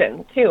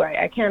fiction too.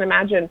 I can't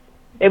imagine.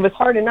 It was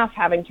hard enough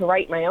having to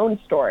write my own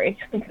story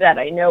that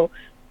I know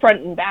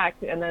front and back,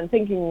 and then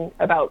thinking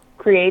about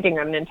creating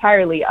an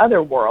entirely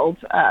other world.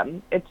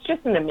 It's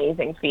just an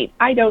amazing feat.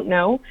 I don't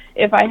know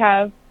if I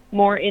have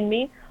more in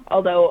me,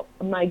 although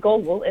my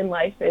goal in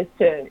life is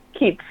to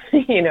keep,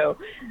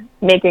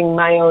 making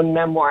my own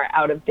memoir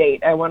out of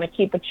date. I want to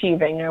keep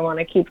achieving. I want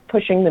to keep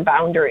pushing the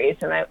boundaries,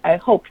 and I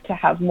hope to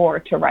have more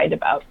to write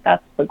about.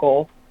 That's the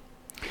goal.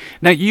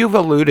 Now, you've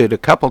alluded a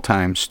couple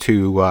times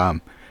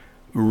to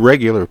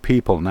regular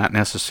people, not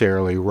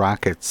necessarily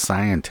rocket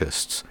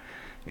scientists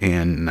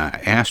and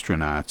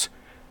astronauts,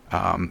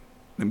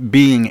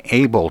 being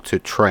able to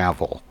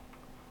travel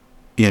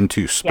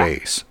into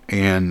space.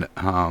 Yeah.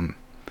 And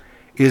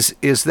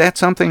is that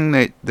something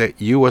that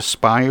you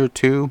aspire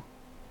to?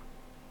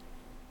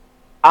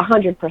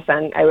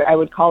 100%. I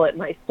would call it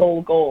my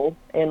sole goal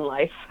in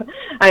life,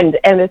 and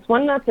it's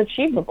one that's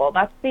achievable.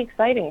 That's the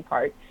exciting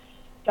part.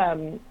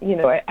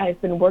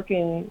 I've been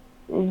working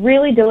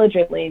really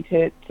diligently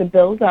to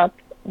build up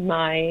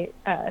my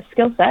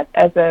skill set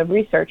as a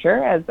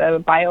researcher, as a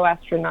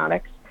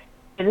bioastronautics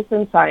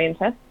citizen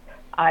scientist.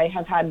 I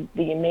have had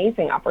the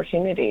amazing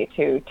opportunity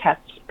to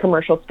test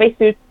commercial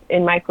spacesuits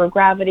in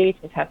microgravity,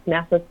 to test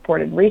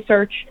NASA-supported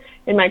research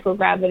in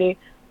microgravity.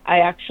 I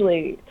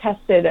actually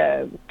tested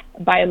a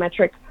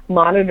biometric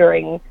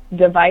monitoring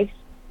device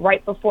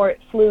right before it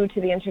flew to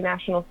the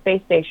International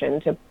Space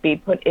Station to be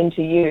put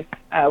into use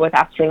with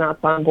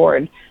astronauts on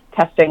board,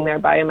 testing their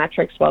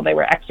biometrics while they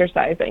were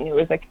exercising. It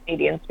was a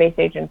Canadian Space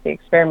Agency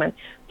experiment.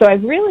 So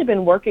I've really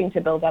been working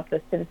to build up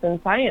the citizen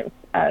science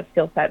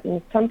skill set, and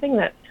it's something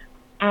that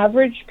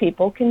average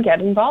people can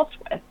get involved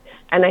with.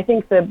 And I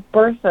think the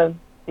birth of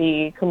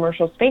the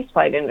commercial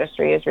spaceflight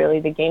industry is really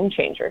the game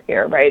changer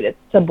here, right? It's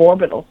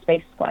suborbital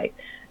spaceflight.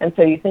 And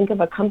so you think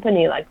of a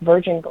company like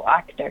Virgin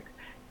Galactic,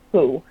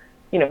 who,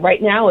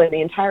 right now in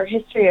the entire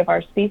history of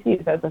our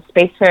species as a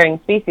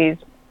spacefaring species,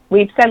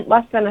 we've sent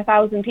less than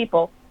 1,000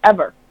 people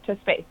ever to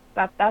space.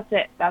 That's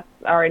it. That's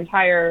our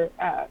entire,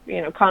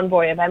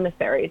 convoy of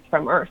emissaries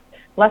from Earth.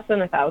 Less than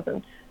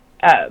 1,000.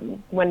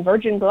 When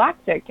Virgin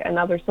Galactic and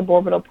other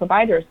suborbital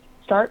providers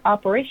start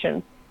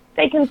operations,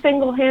 they can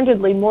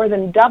single-handedly more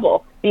than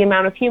double the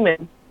amount of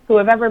humans who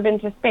have ever been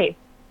to space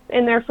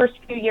in their first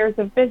few years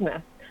of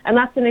business. And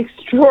that's an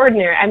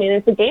extraordinary,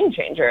 it's a game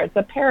changer. It's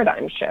a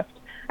paradigm shift.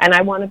 And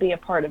I want to be a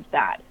part of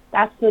that.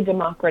 That's the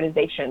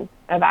democratization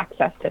of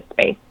access to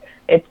space.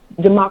 It's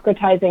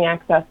democratizing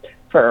access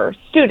for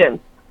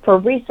students, for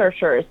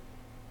researchers,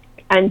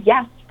 and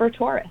yes, for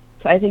tourists.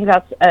 I think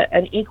that's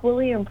an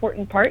equally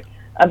important part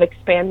of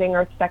expanding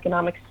Earth's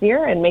economic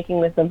sphere and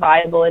making this a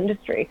viable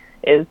industry,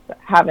 is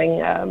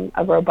having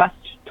a robust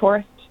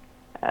tourist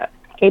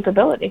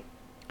capability.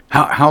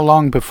 How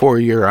long before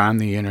you're on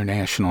the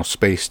International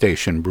Space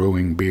Station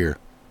brewing beer?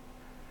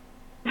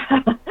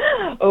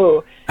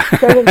 Oh,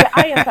 so the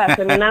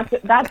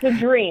ISS, that's a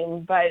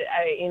dream, but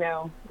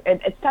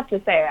it's tough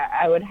to say.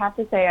 I would have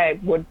to say I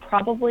would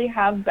probably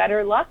have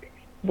better luck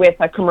with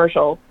a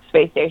commercial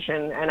space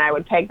station, and I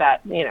would peg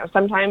that,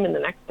 sometime in the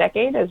next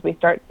decade as we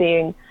start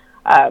seeing,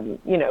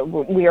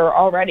 we are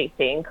already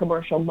seeing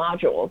commercial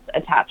modules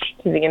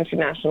attached to the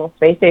International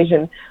Space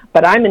Station,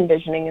 but I'm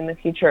envisioning in the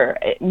future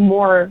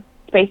more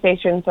space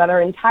stations that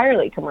are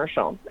entirely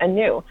commercial and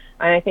new.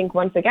 And I think,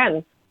 once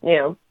again,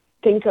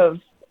 think of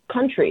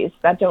countries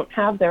that don't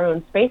have their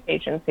own space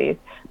agencies,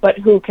 but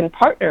who can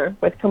partner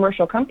with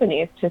commercial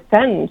companies to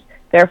send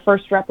their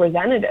first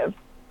representative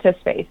to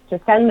space, to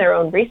send their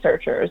own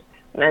researchers,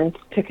 and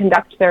to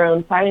conduct their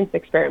own science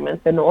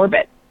experiments in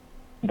orbit.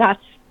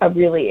 That's a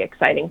really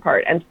exciting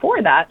part. And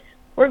for that,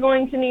 we're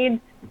going to need,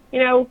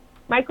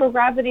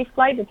 microgravity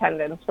flight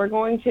attendants. We're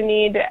going to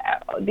need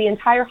the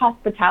entire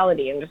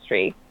hospitality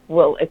industry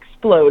will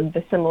explode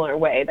the similar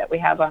way that we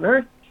have on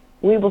Earth.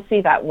 We will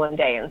see that one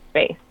day in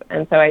space.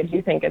 And so I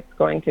do think it's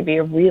going to be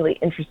a really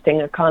interesting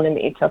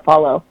economy to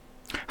follow.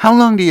 How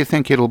long do you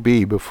think it'll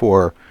be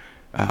before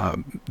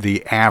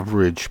the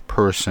average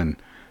person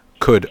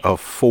could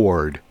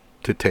afford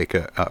to take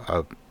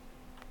a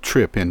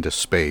trip into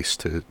space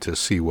to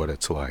see what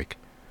it's like?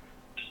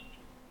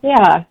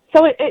 Yeah,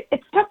 so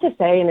it's tough to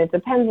say, and it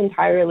depends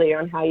entirely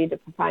on how you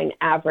define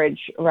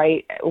average,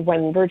 right?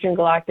 When Virgin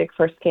Galactic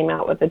first came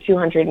out with the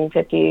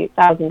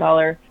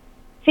 $250,000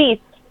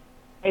 seats,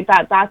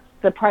 that's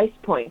the price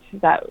point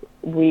that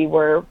we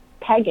were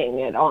pegging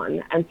it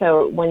on. And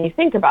so when you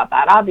think about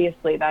that,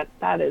 obviously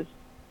that is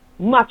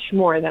much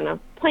more than a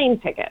plane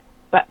ticket.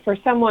 But for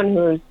someone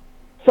whose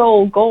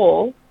sole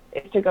goal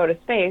is to go to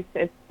space,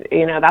 it's,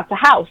 that's a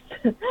house.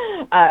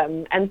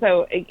 And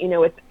so,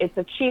 it's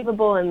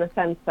achievable in the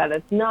sense that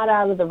it's not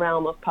out of the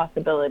realm of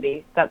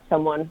possibility that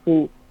someone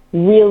who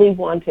really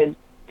wanted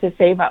to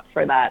save up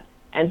for that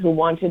and who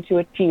wanted to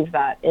achieve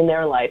that in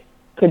their life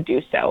could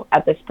do so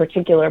at this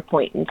particular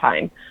point in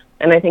time.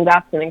 And I think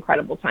that's an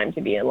incredible time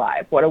to be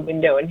alive. What a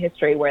window in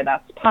history where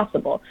that's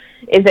possible.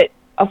 Is it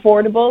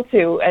affordable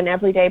to an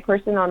everyday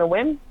person on a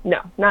whim? No,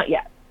 not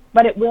yet.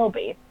 But it will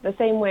be. The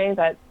same way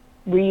that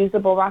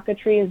reusable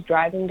rocketry is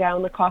driving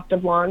down the cost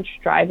of launch,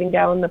 driving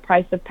down the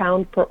price of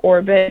pound per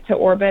orbit to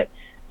orbit.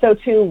 So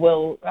too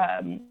will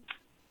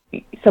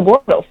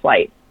suborbital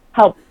flight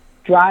help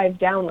drive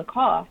down the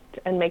cost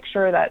and make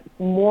sure that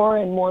more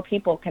and more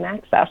people can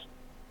access.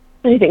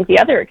 And I think the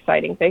other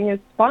exciting thing is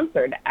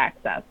sponsored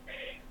access,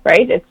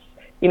 right? It's,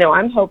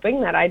 I'm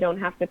hoping that I don't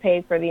have to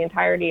pay for the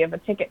entirety of a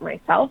ticket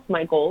myself.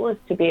 My goal is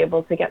to be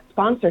able to get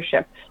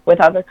sponsorship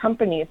with other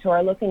companies who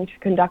are looking to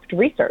conduct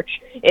research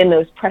in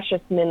those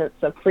precious minutes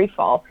of free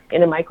fall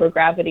in a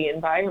microgravity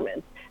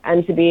environment,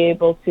 and to be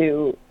able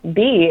to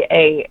be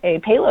a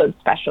payload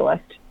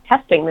specialist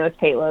testing those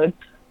payloads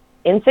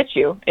in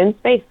situ, in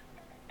space.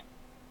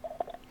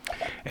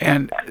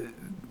 And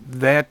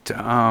that,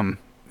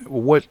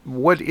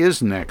 what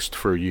is next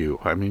for you?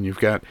 I mean, you've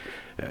got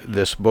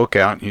this book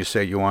out, and you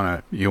say you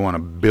want to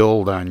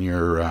build on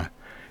your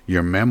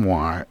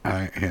memoir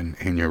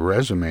and your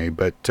resume,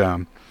 but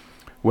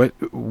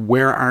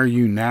where are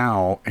you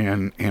now,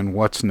 and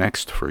what's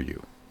next for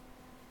you?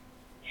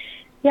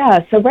 Yeah,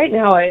 so right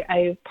now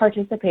I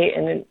participate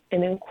in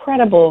an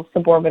incredible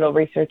suborbital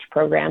research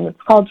program.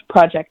 It's called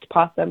Project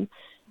POSSUM.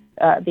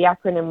 The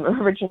acronym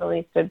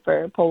originally stood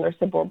for Polar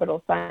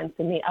Suborbital Science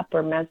in the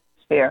Upper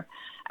Mesosphere.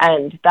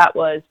 And that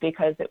was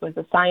because it was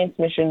a science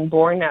mission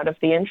born out of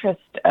the interest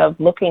of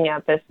looking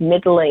at this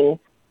middling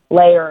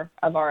layer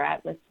of our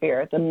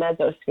atmosphere, the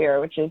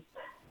mesosphere, which is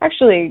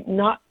actually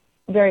not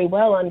very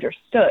well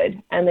understood.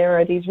 And there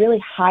are these really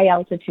high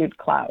altitude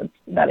clouds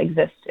that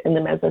exist in the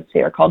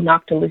mesosphere called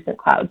noctilucent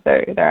clouds.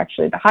 They're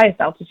actually the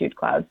highest altitude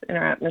clouds in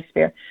our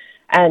atmosphere.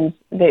 And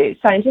the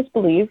scientists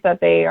believe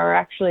that they are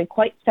actually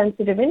quite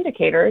sensitive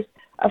indicators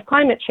of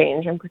climate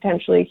change and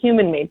potentially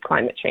human-made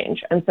climate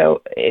change. And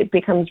so it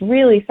becomes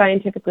really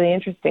scientifically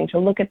interesting to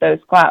look at those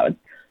clouds.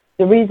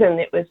 The reason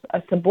it was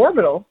a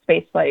suborbital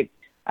spaceflight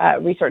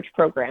research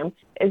program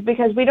is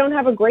because we don't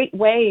have a great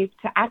way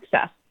to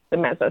access the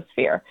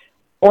mesosphere.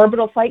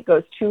 Orbital flight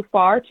goes too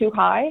far, too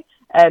high,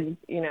 and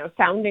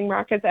sounding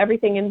rockets,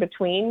 everything in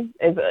between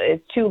is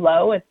too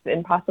low. It's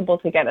impossible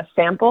to get a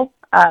sample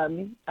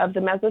of the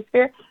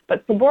mesosphere.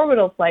 But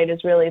suborbital flight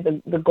is really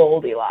the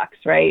Goldilocks,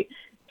 right?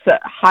 It's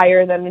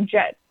higher than a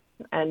jet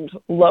and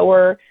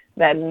lower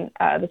than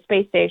the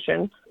space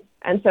station.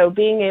 And so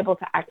being able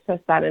to access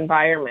that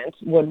environment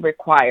would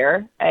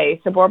require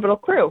a suborbital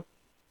crew.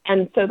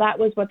 And so that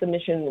was what the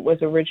mission was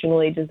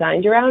originally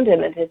designed around,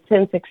 and it has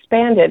since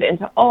expanded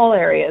into all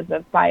areas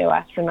of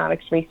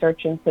bioastronautics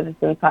research and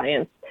citizen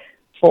science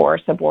for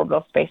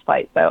suborbital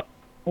spaceflight. So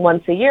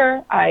once a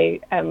year, I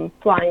am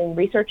flying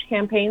research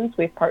campaigns.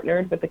 We've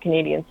partnered with the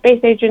Canadian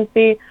Space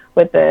Agency,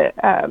 with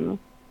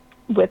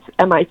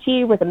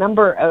MIT, with a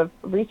number of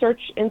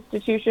research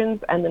institutions,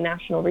 and the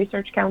National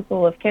Research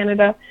Council of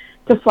Canada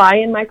to fly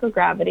in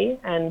microgravity.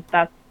 And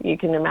that's, you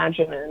can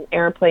imagine an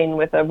airplane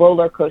with a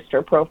roller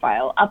coaster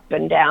profile, up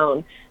and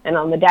down. And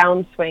on the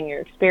downswing,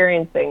 you're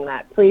experiencing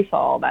that free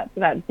fall,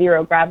 that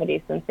zero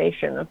gravity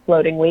sensation of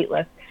floating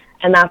weightless.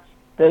 And that's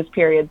those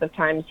periods of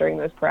times during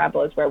those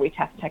parabolas where we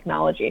test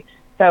technology.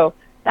 So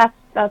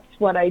that's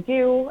what I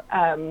do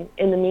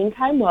in the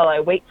meantime while I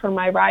wait for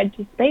my ride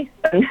to space.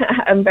 And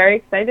I'm very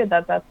excited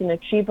that that's an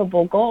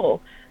achievable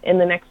goal in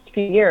the next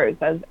few years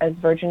as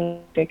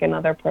Virgin Galactic and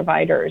other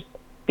providers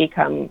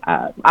become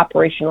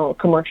operational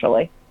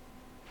commercially.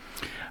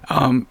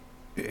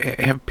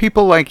 Have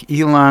people like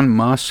Elon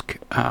Musk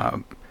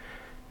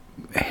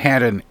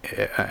had an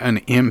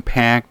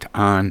impact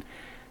on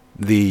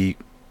the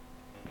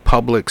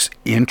public's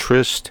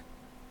interest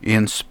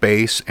in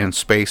space and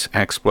space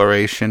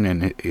exploration,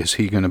 and is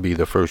he going to be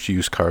the first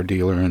used car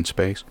dealer in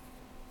space?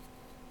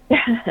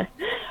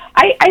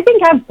 I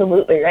think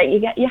absolutely, right?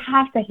 You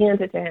have to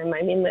hand it to him.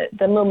 I mean,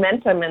 the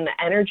momentum and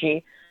the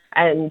energy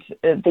and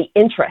the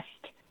interest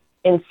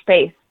in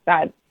space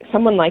that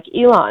someone like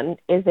Elon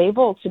is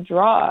able to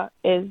draw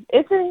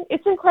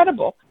it's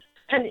incredible.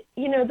 And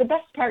the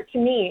best part to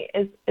me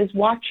is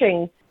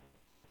watching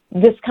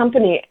this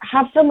company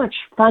have so much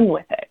fun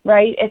with it,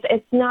 right?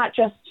 It's not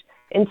just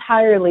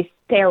entirely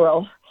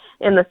sterile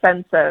in the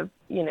sense of,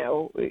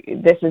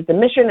 this is the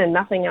mission and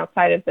nothing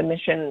outside of the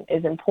mission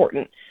is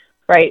important,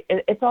 right?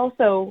 It's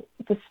also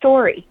the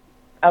story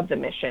of the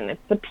mission.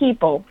 It's the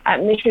people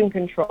at mission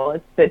control.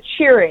 It's the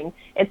cheering.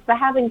 It's the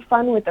having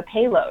fun with the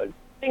payload.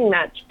 Seeing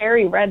that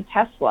cherry red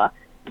Tesla,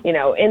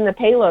 in the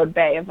payload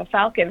bay of a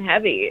Falcon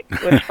Heavy,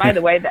 which, by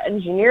the way, the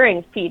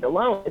engineering feat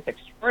alone is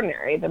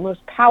extraordinary. The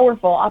most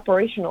powerful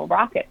operational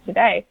rocket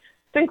today.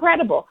 It's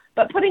incredible.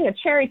 But putting a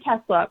cherry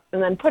Tesla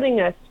and then putting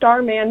a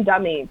Starman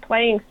dummy,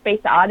 playing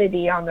Space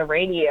Oddity on the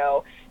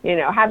radio,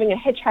 having a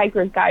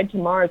Hitchhiker's Guide to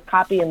Mars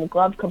copy in the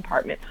glove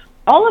compartment,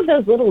 all of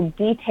those little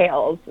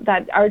details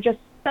that are just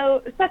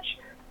such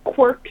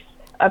quirks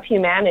of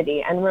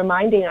humanity, and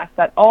reminding us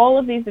that all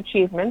of these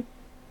achievements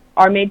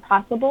are made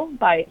possible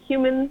by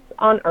humans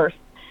on Earth.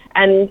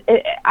 And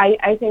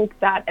I think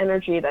that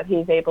energy that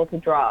he's able to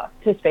draw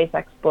to space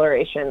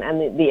exploration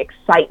and the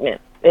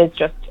excitement is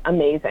just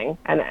amazing,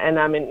 and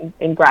I'm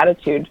in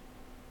gratitude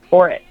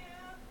for it.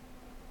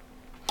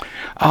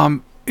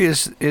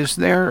 Is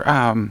there?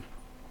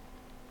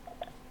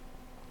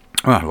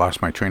 Oh, I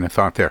lost my train of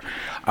thought there.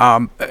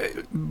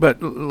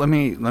 But let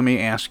me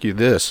ask you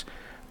this.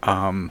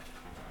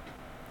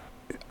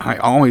 I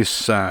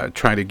always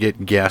try to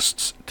get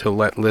guests to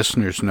let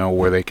listeners know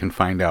where they can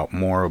find out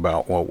more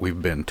about what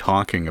we've been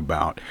talking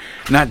about.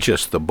 Not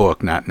just the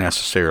book, not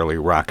necessarily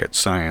rocket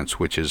science,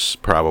 which is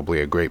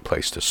probably a great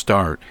place to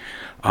start.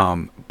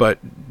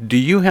 But do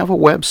you have a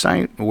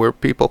website where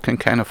people can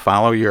kind of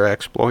follow your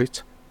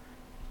exploits?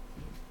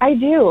 I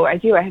do. I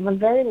have a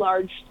very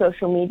large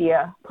social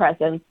media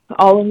presence.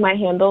 All of my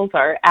handles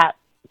are at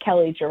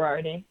Kellie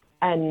Geradrdi.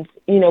 And,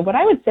 what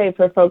I would say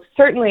for folks,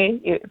 certainly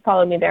you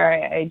follow me there.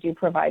 I do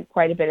provide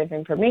quite a bit of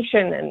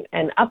information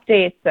and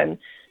updates and,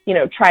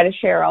 try to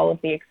share all of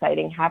the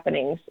exciting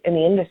happenings in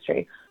the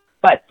industry.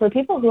 But for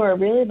people who are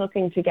really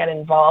looking to get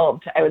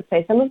involved, I would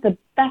say some of the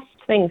best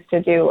things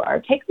to do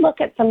are take a look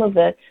at some of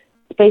the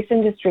space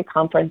industry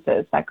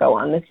conferences that go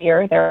on this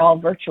year. They're all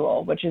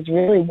virtual, which is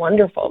really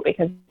wonderful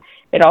because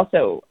it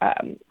also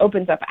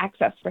opens up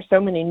access for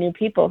so many new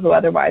people who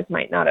otherwise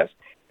might not have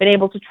been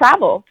able to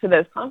travel to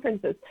those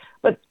conferences.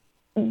 But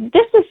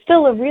this is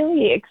still a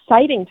really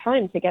exciting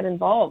time to get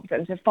involved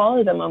and to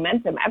follow the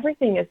momentum.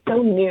 Everything is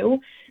so new.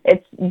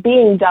 It's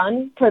being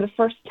done for the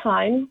first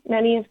time,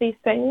 many of these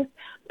things.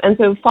 And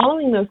so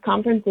following those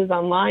conferences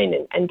online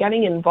and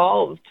getting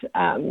involved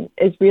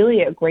is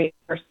really a great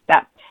first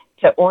step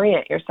to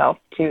orient yourself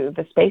to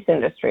the space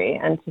industry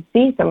and to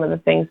see some of the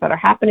things that are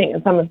happening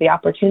and some of the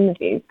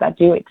opportunities that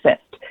do exist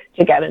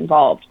to get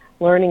involved.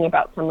 Learning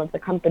about some of the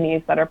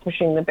companies that are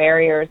pushing the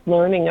barriers,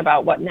 learning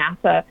about what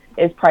NASA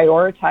is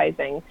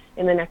prioritizing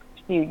in the next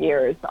few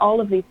years.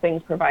 All of these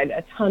things provide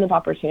a ton of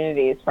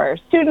opportunities for our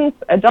students,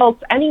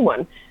 adults,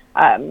 anyone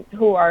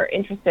who are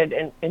interested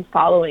in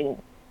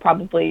following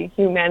probably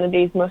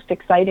humanity's most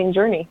exciting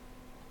journey.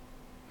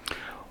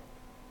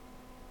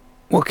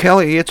 Well,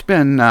 Kellie, it's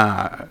been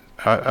a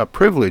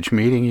privilege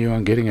meeting you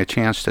and getting a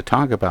chance to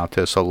talk about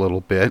this a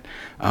little bit,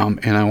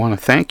 and I want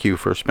to thank you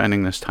for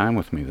spending this time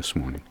with me this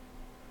morning.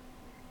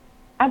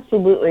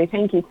 Absolutely.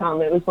 Thank you,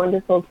 Tom. It was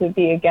wonderful to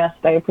be a guest.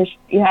 I appreciate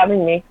you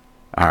having me.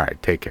 All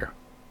right. Take care.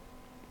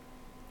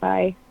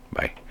 Bye.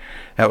 Bye.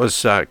 That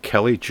was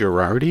Kellie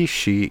Geradrdi.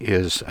 She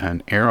is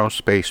an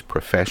aerospace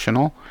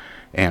professional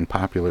and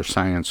popular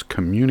science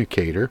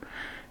communicator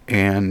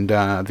and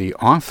the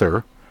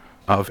author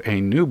of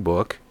a new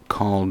book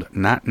called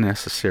Not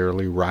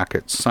Necessarily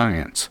Rocket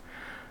Science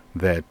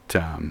that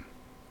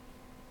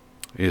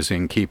is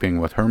in keeping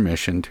with her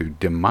mission to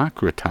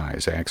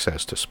democratize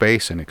access to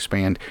space and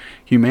expand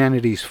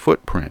humanity's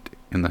footprint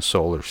in the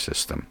solar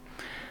system.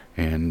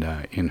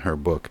 And in her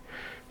book,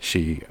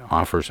 she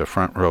offers a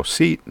front row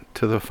seat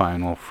to the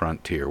final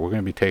frontier. We're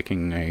going to be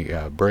taking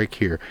a break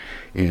here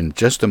in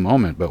just a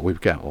moment, but we've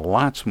got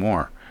lots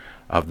more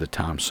of the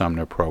Tom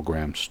Sumner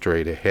program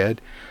straight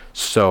ahead.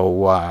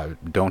 So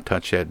don't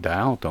touch that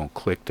dial. Don't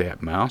click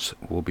that mouse.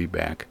 We'll be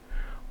back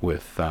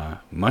with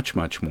much,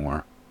 much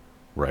more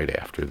right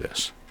after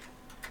this.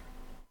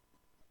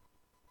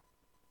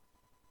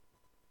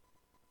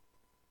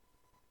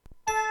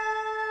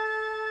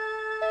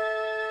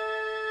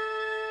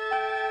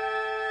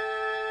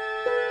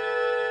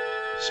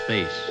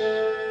 Space,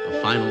 the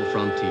final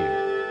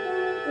frontier.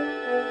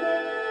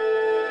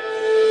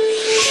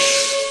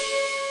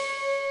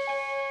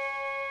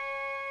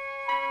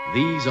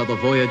 These are the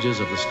voyages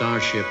of the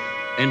starship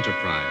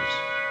Enterprise.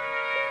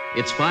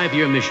 Its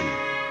 5-year mission: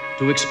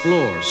 to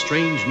explore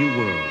strange new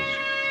worlds,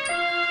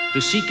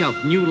 to seek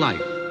out new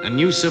life and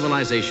new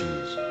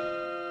civilizations,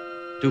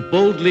 to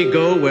boldly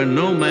go where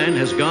no man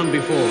has gone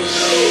before.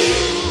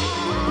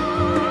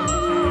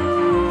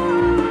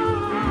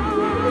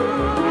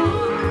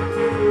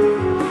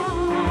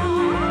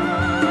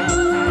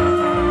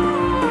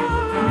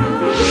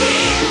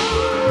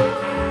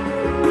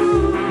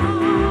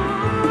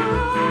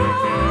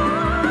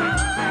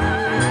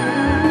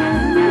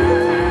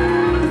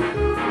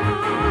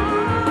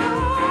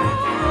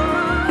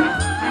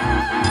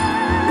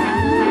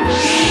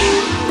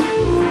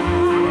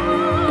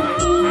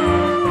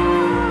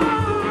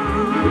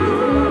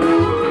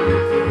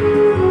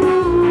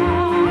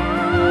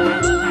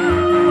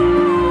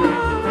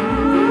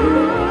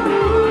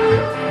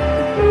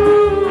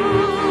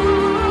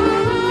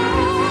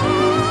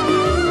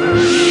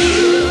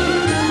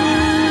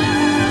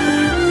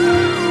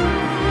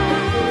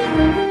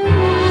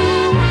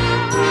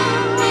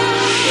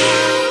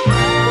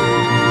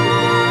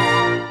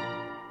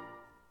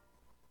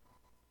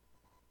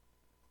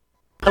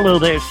 Hello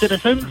there,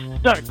 citizens.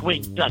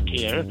 Darkwing Duck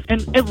here,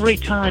 and every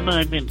time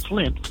I'm in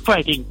Flint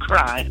fighting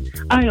crime,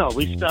 I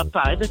always stop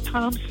by the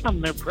Tom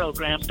Sumner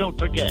program. Don't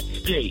forget,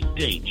 stay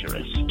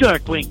dangerous.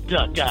 Darkwing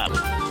Duck out.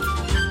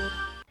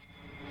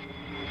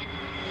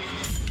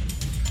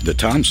 The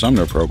Tom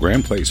Sumner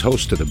Program plays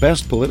host to the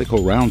best political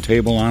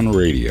roundtable on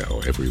radio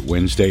every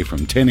Wednesday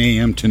from 10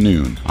 a.m. to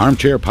noon.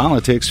 Armchair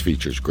Politics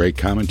features great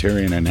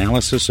commentary and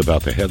analysis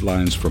about the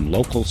headlines from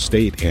local,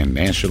 state, and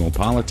national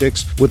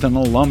politics with an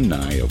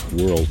alumni of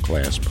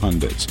world-class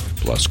pundits,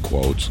 plus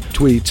quotes,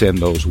 tweets, and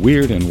those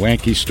weird and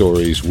wacky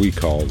stories we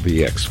call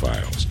the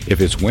X-Files.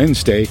 If it's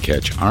Wednesday,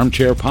 catch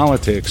Armchair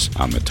Politics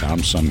on the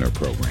Tom Sumner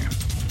Program.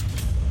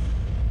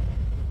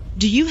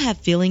 Do you have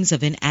feelings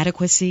of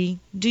inadequacy?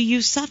 Do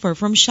you suffer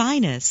from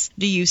shyness?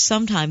 Do you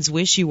sometimes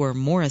wish you were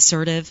more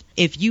assertive?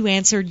 If you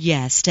answered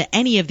yes to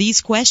any of these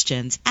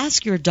questions,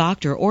 ask your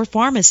doctor or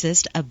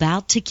pharmacist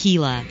about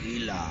tequila.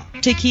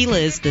 Tequila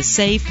is the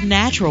safe,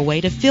 natural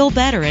way to feel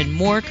better and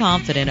more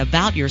confident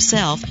about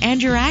yourself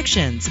and your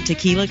actions.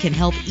 Tequila can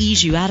help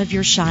ease you out of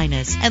your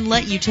shyness and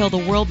let you tell the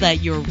world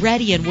that you're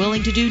ready and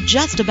willing to do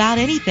just about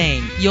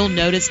anything. You'll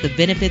notice the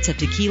benefits of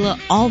tequila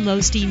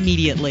almost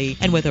immediately,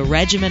 and with a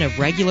regimen of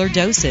regular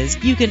doses,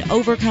 you can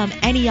overcome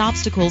any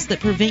obstacles that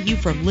prevent you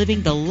from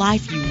living the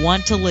life you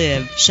want to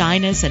live.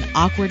 Shyness and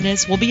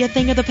awkwardness will be a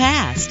thing of the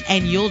past,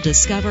 and you'll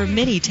discover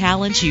many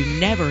talents you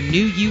never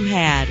knew you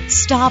had.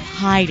 Stop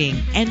hiding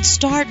and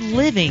start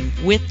living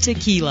with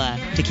tequila.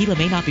 Tequila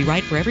may not be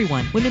right for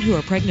everyone. Women who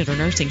are pregnant or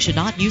nursing should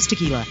not use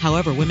tequila.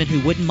 However, women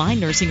who wouldn't mind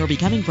nursing or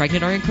becoming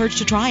pregnant are encouraged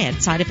to try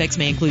it. Side effects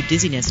may include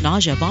dizziness,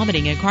 nausea,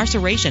 vomiting,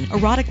 incarceration,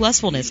 erotic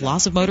lustfulness,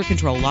 loss of motor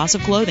control, loss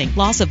of clothing,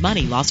 loss of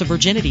money, loss of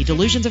virginity,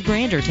 delusions of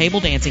grandeur, table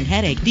dancing,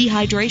 headache,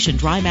 dehydration,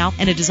 dry mouth,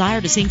 and a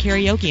desire to sing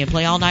karaoke and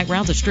play all-night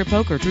rounds of strip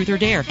poker, truth or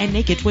dare, and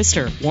naked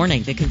twister.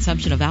 Warning, the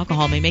consumption of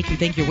alcohol may make you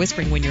think you're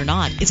whispering when you're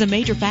not. It's a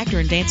major factor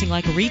in dancing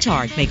like a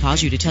retard. May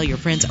cause you to tell your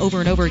friends over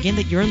and over again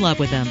that you're in love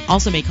with them.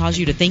 Also may cause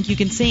you to think you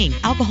can sing.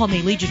 Alcohol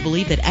may lead you to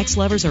believe that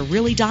ex-lovers are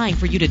really dying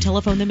for you to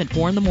telephone them at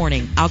 4 in the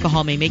morning.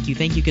 Alcohol may make you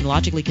think you can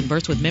logically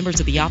converse with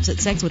members of the opposite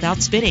sex without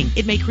spitting.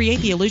 It may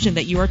create the illusion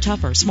that you are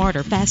tougher,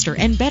 smarter, faster,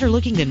 and better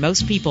looking than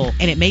most people.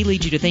 And it may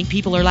lead you to think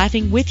people are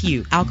laughing with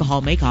you.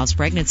 Alcohol may cause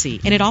pregnancy,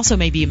 and it also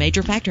may be a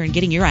major factor in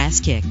getting your ass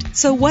kicked.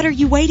 So what are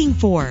you waiting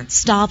for?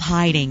 Stop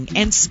hiding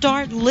and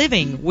start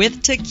living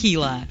with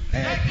tequila.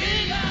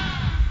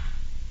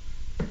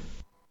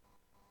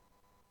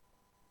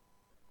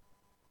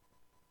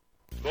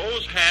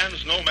 Those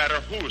hands, no matter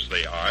whose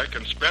they are,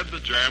 can spread the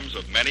germs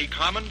of many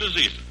common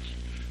diseases.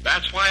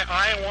 That's why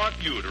I want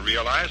you to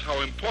realize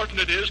how important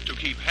it is to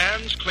keep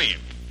hands clean,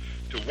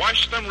 to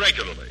wash them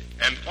regularly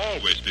and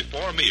always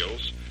before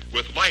meals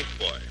with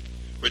Lifebuoy,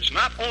 which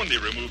not only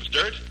removes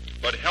dirt,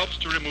 but helps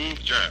to remove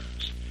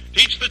germs.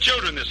 Teach the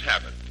children this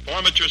habit.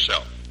 Form it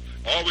yourself.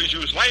 Always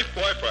use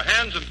Lifebuoy for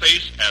hands and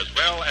face as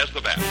well as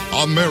the bath.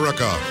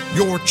 America,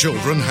 your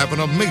children have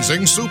an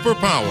amazing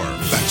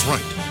superpower. That's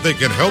right. They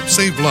can help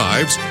save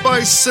lives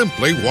by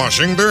simply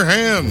washing their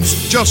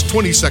hands. Just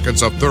 20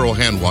 seconds of thorough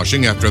hand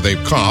washing after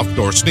they've coughed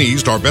or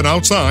sneezed or been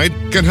outside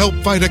can help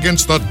fight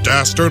against the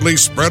dastardly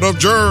spread of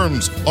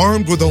germs.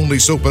 Armed with only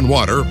soap and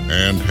water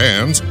and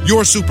hands,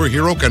 your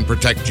superhero can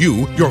protect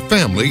you, your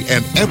family,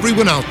 and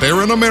everyone out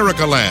there in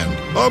America land.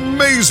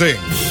 Amazing!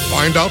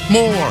 Find out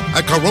more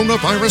at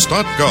coronavirus.gov.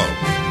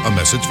 A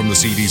message from the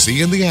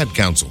CDC and the Ad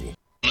Council.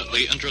 In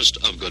the interest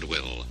of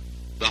goodwill,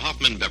 the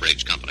Hoffman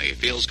Beverage Company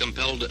feels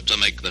compelled to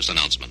make this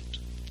announcement.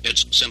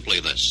 It's simply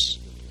this.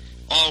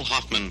 All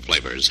Hoffman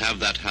flavors have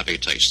that happy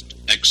taste,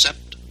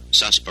 except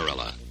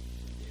sarsaparilla.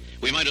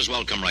 We might as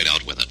well come right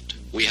out with it.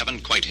 We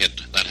haven't quite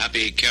hit that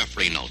happy,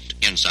 carefree note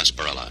in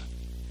sarsaparilla.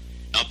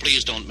 Now,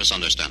 please don't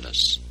misunderstand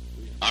us.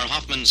 Our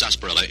Hoffman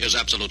sarsaparilla is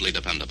absolutely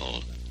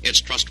dependable. It's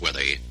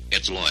trustworthy,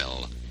 it's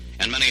loyal,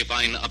 and many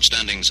fine,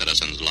 upstanding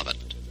citizens love it.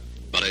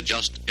 But it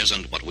just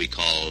isn't what we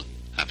call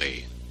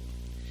happy.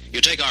 You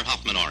take our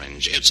Hoffman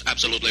orange, it's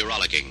absolutely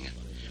rollicking.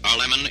 Our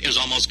lemon is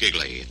almost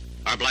giggly.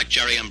 Our black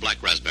cherry and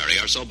black raspberry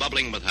are so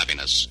bubbling with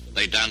happiness,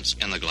 they dance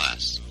in the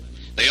glass.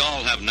 They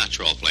all have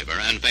natural flavor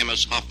and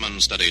famous Hoffman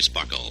steady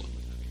sparkle.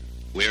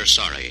 We're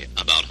sorry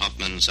about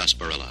Hoffman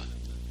sarsaparilla.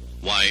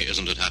 Why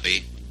isn't it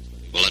happy?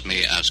 Well, let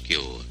me ask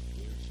you.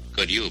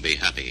 Could you be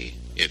happy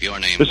if your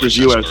name This were is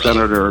U.S.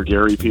 sarsaparilla? Senator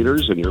Gary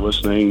Peters, and you're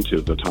listening to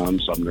the Tom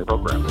Sumner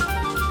Program.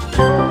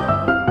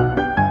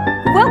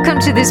 Welcome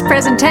to this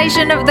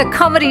presentation of the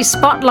Comedy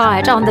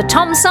Spotlight on the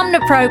Tom Sumner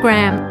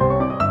Program.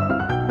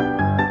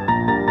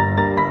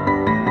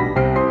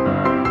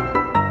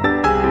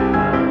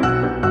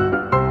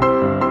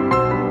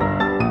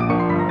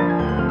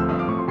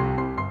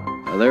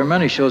 There are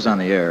many shows on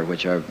the air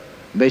which are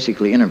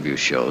basically interview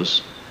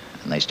shows,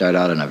 and they start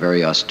out in a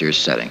very austere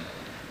setting.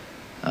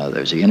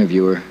 There's the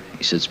interviewer,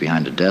 he sits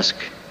behind a desk,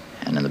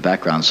 and in the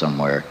background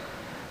somewhere,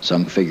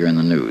 some figure in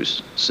the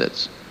news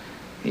sits.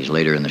 He's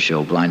later in the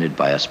show blinded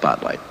by a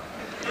spotlight.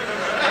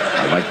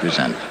 I'd like to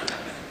present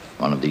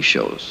one of these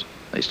shows.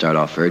 They start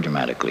off very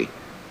dramatically,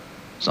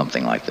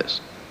 something like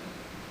this.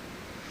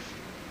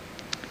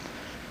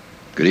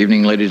 Good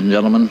evening, ladies and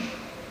gentlemen.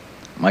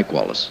 Mike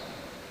Wallace,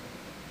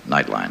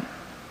 Nightline.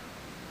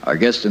 Our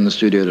guest in the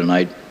studio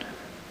tonight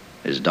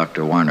is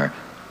Dr. Werner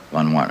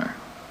von Werner,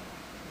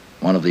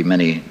 one of the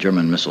many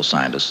German missile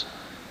scientists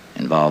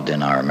involved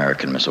in our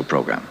American missile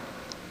program.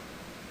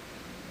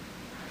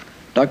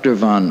 Dr.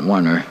 von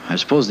Werner, I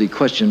suppose the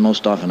question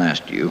most often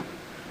asked you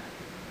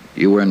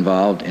were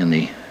involved in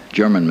the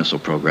German missile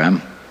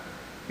program.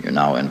 You're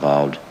now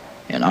involved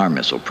in our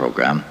missile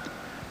program.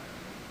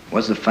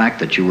 Was the fact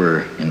that you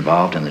were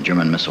involved in the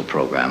German missile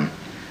program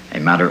a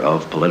matter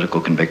of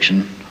political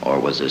conviction, or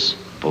was this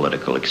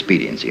political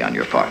expediency on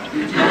your part?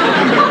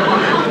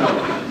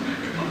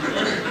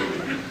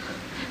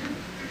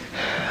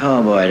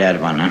 Oh boy, that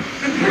one, huh?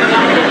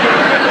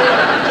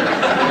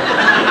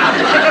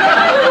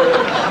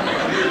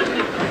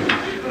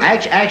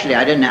 Actually,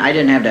 I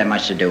didn't have that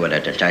much to do with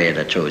it, to tell you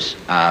the truth.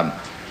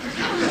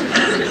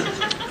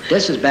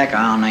 This is back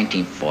around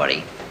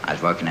 1940. I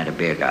was working at a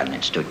beer garden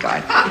in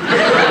Stuttgart.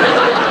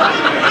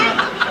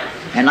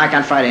 And like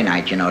on Friday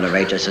night, you know, the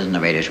waitresses and the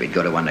waiters, we'd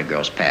go to one of the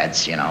girls'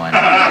 pads, you know, and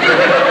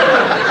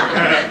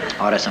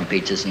order some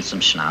pizzas and some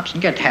schnapps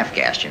and get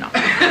half-gassed, you know.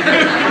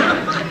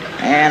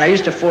 And I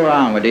used to fool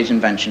around with these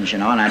inventions, you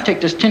know, and I'd take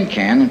this tin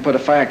can and put a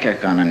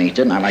firecracker underneath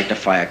it, and I like the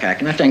firecracker,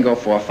 and that thing go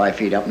 4 or 5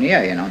 feet up in the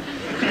air, you know.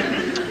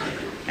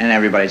 And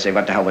everybody'd say,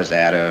 what the hell was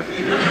that? Or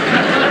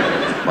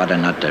what a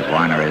nut that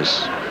Warner is.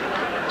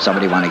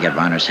 Somebody want to get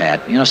Warner's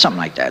hat, you know, something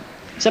like that.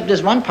 Except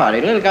this one party,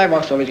 the little guy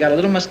walks over, he's got a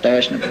little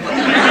mustache and a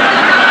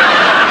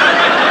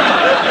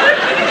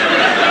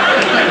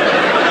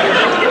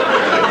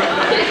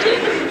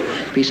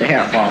piece of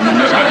hair falling on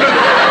his eye.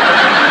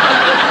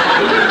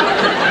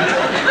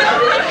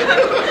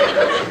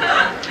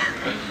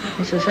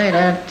 He says, hey,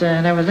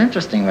 that was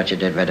interesting what you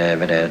did with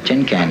a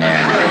tin can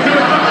there.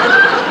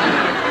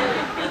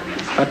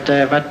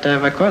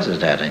 What causes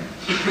that?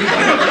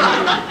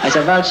 I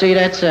said, well, see,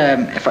 that's,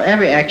 for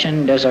every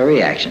action, there's a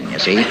reaction, you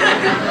see.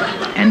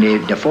 And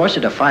the force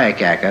of the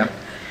firecracker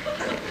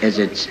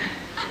is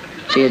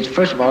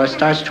first of all, it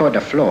starts toward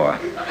the floor.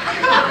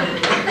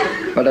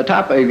 But the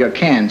top of your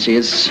can, see,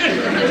 it's...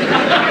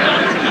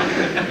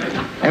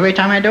 Every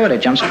time I do it,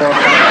 it jumps 4 or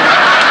 5.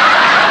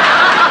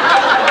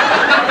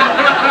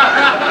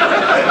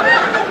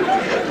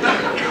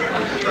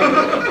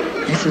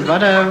 He says, what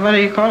do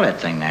you call that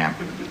thing there?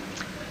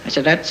 I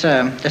said, that's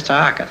a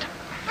rocket.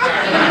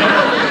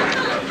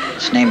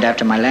 It's named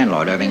after my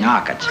landlord, Irving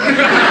Arcott.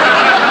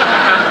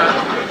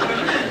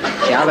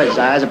 See,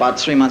 I was about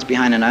 3 months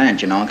behind an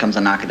aunt, you know, and comes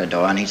a knock at the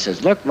door, and he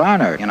says, look,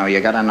 Warner, you know,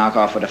 you got to knock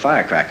off with the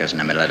firecrackers in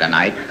the middle of the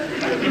night,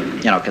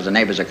 you know, because the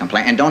neighbors are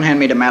complaining. And don't hand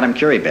me the Madame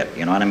Curie bit,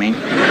 you know what I mean?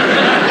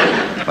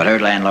 What her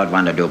landlord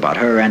wanted to do about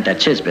her rent,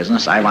 that's his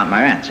business. I want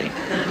my rent, see?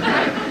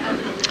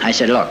 I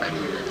said, look,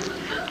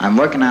 I'm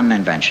working on an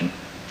invention.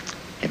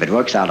 If it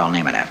works out, I'll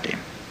name it after you.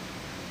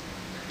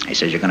 He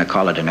says, you're going to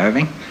call it an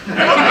Irving?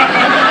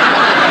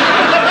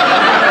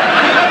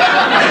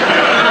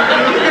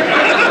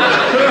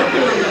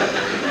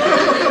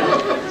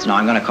 So, no,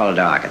 I'm going to call it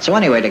a rocket. So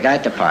anyway, the guy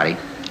at the party,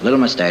 little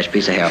mustache,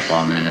 piece of hair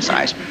falling in his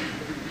eyes.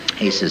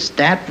 He says,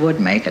 that would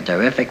make a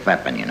terrific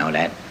weapon, you know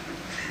that?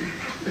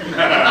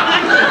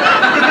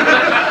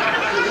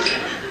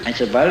 I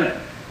said, well,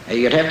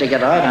 you'd have to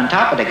get right on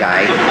top of the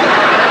guy.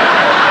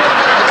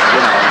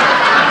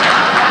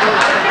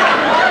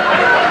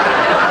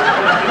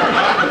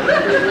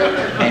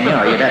 And, you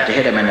know, you'd have to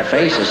hit him in the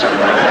face or something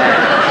like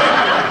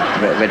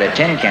that. With a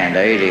tin can to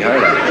really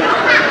hurt him.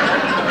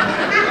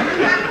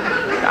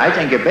 I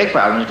think your big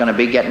problem is going to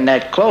be getting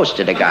that close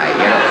to the guy, you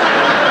know.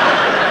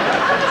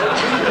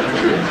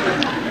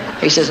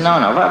 He says, no.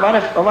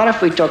 What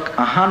if we took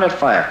 100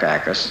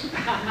 firecrackers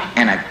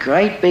and a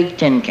great big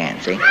tin can,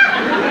 see?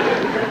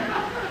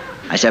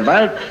 I said,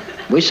 well,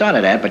 we saw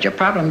to that, but your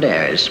problem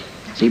there is,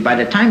 see, by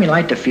the time you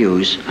light the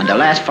fuse on the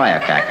last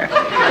firecracker,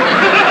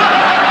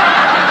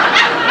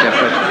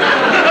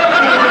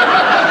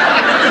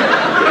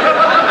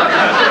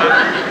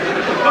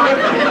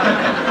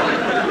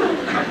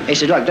 he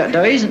said, look,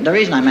 the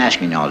reason I'm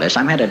asking you all this,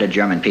 I'm head of the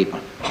German people.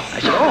 I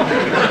said, oh.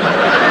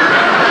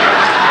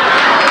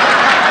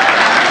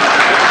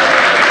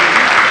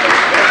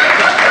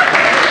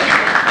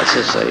 I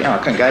says, you know,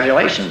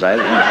 congratulations. I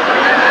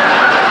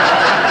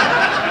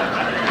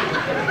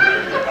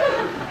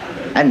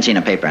hadn't seen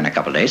a paper in a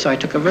couple of days, so I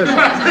took a verse.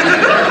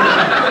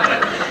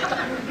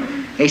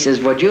 He says,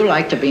 would you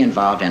like to be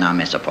involved in our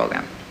missile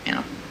program, you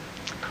know?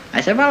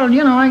 I said, well,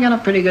 you know, I got a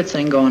pretty good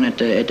thing going at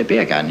the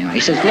beer garden, you know.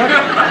 He says, look.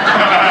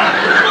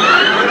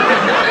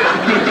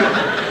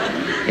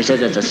 He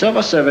says, it's a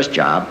civil service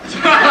job. It's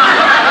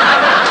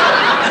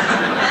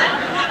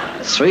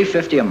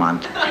 $3.50 a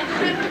month.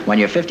 When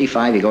you're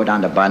 55, you go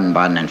down to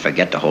Baden-Baden and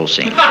forget the whole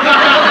scene.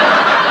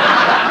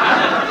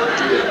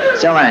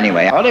 So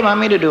anyway, all they want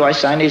me to do, I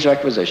sign these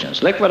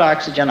requisitions. Liquid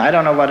oxygen, I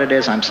don't know what it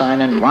is, I'm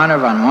signing Warner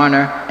von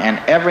Warner, and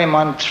every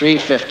month,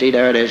 $3.50,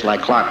 there it is,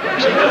 like clockwork.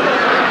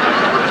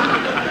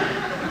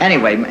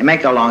 Anyway,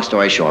 make a long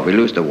story short, we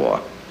lose the war.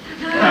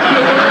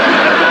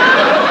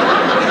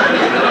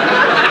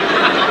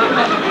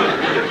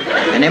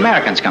 And the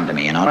Americans come to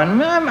me, you know,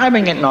 and I've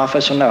been getting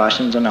offers from the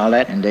Russians and all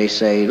that, and they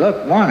say,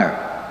 look, Warner,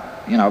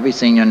 you know, we've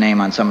seen your name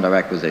on some of the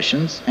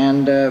requisitions,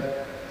 and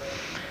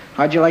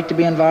how'd you like to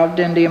be involved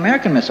in the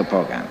American missile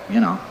program, you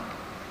know?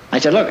 I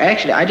said, look,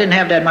 actually, I didn't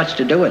have that much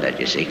to do with it,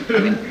 you see. I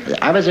mean,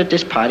 I was at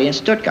this party in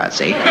Stuttgart,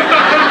 see?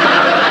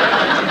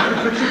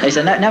 They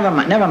said, never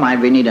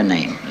mind, we need a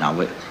name.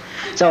 No,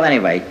 so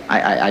anyway,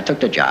 I took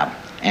the job,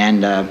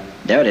 and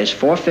there it is,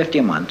 $4.50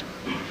 a month.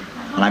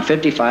 When I'm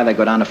 55, I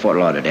go down to Fort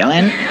Lauderdale,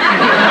 and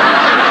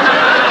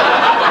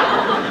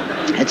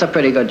it's a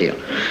pretty good deal.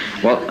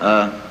 Well,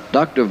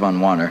 Dr. Von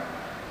Warner,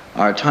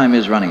 our time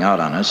is running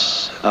out on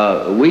us.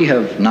 We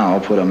have now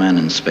put a man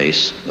in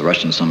space. The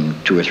Russians, some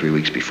 2 or 3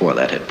 weeks before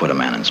that, had put a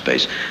man in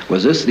space.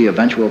 Was this the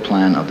eventual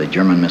plan of the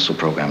German missile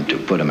program to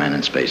put a man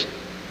in space?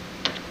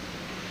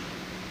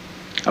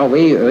 Oh,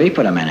 we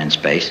put a man in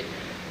space.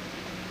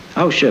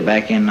 Oh, sure,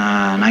 back in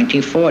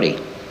 1940.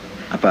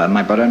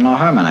 My brother-in-law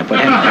Herman, I put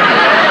him in.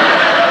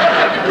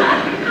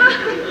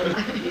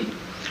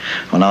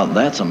 Well, now,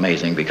 that's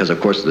amazing because, of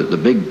course, the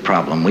big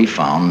problem we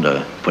found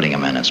putting a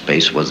man in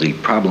space was the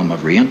problem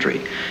of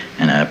reentry.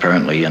 And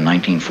apparently in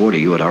 1940,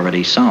 you had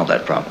already solved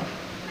that problem.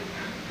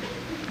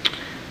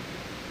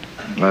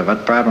 Well,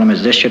 what problem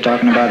is this you're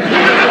talking about?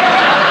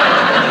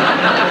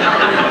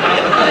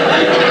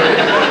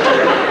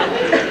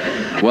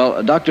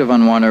 Well, Dr.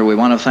 Von Warner, we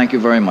want to thank you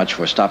very much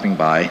for stopping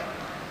by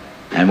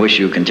and wish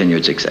you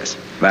continued success.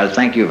 Well,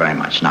 thank you very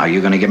much. Now,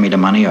 you going to give me the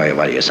money or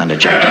what, do you send a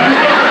check to me?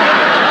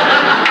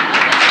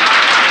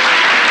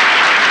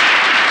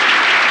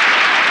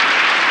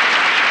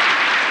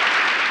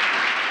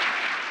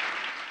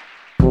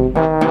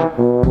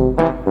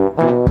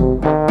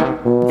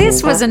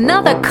 This was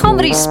another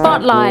comedy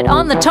spotlight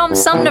on the Tom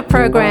Sumner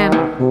Program.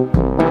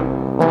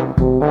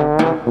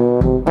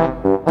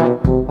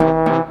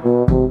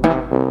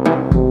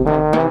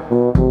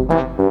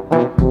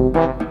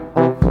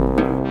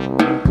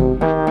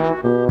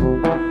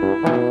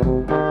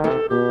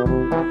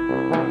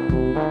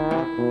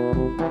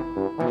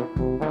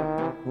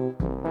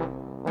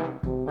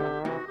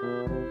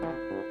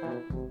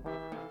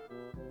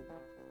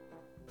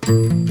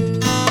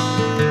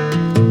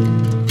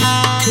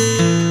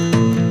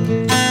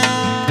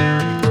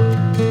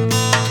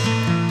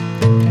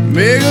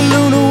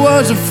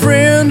 Was a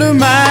friend of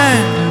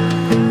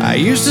mine. I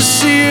used to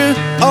see her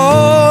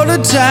all the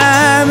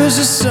time as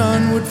the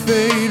sun would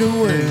fade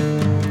away.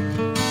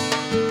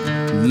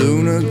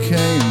 Luna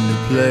came to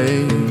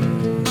play.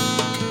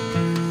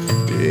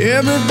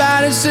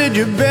 Everybody said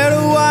you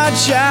better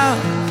watch out,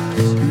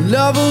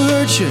 love will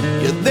hurt you,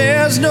 yeah,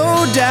 there's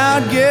no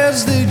doubt.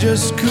 Guess they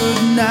just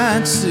could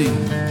not see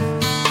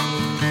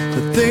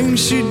the things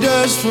she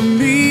does for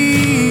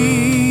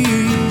me.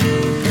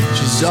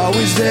 She's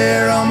always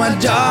there on my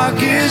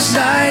darkest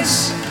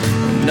nights,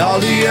 and all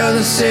the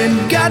others said,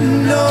 got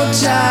no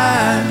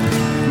time.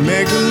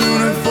 Make a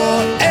Luna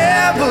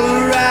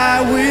forever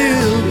I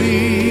will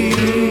be.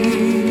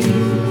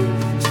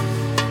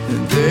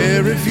 And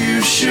there if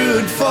you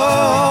should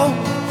fall,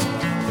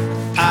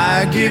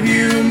 I give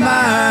you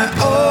my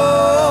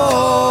all.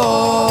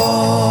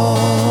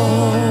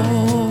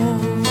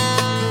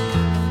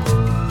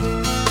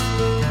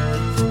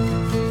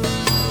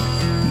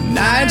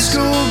 Nights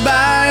go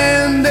by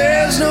and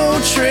there's no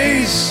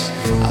trace.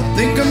 I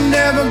think I'm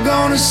never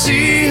gonna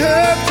see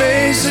her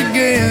face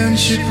again.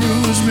 She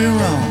proves me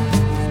wrong.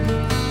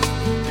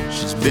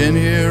 She's been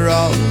here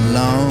all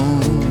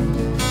along.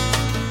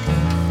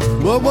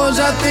 What was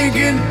I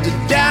thinking to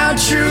doubt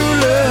true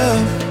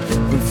love?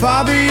 But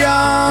far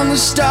beyond the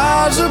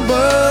stars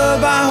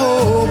above, I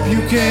hope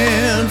you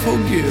can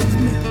forgive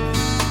me,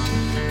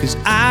 'cause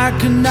I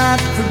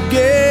cannot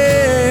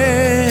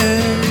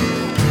forget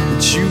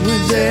that you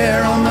were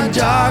there on my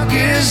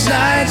darkest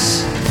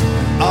nights.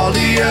 All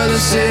the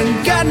others said,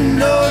 got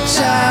no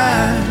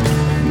time.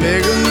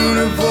 Make a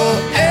Luna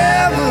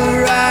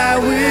forever I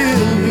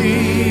will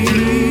be.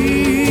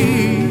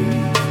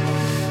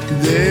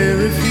 There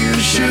if you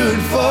should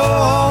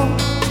fall,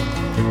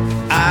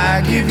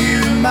 I give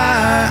you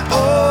my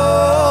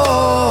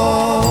all.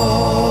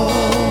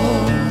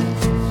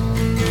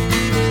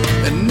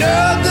 And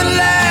nothing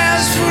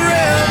lasts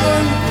forever,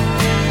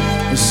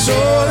 so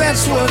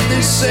that's what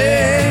they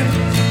say.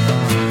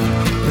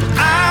 But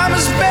I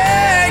must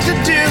beg to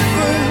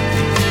differ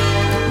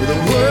with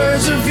the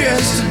words of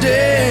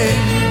yesterday,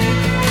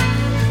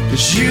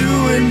 'cause you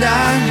and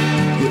I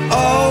will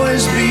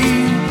always be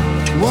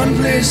one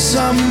place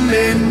some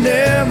may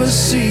never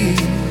see.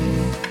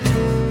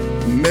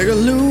 Mega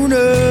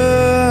Luna.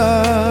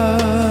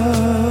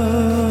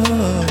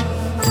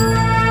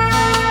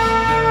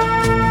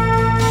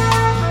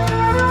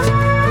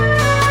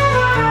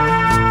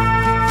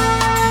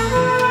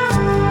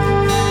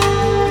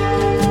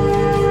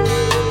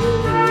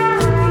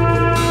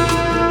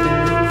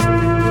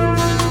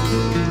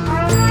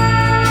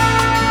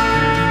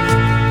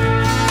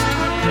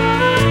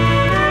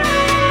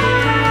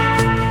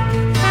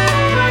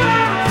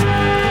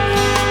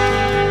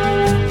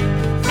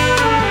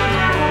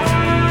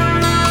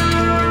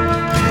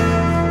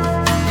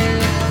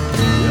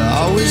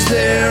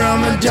 There on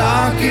my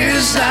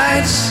darkest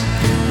nights,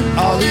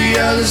 all the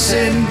others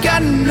said,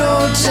 got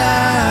no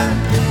time.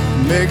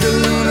 Make a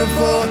Luna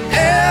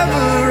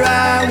forever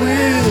I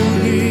will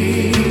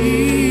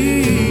be.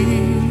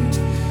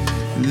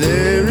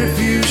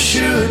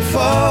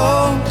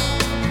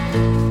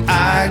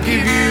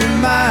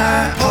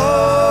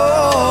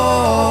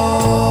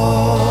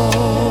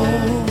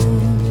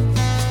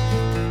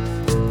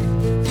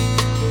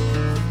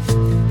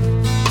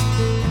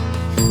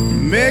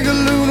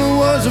 Megaluna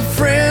was a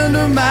friend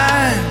of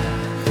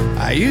mine.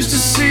 I used to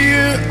see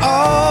her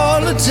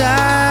all the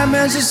time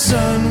as the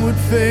sun would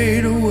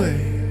fade away.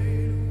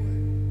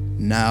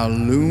 Now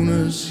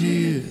Luna's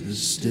here to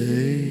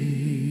stay.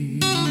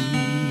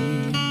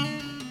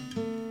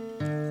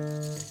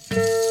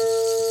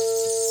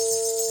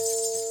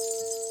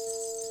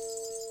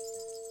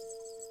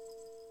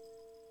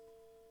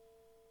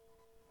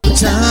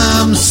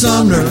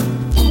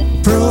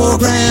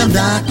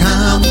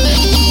 TomSumnerProgram.com.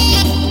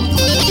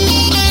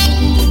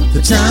 The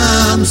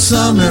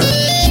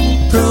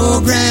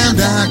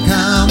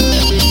TomSumnerProgram.com.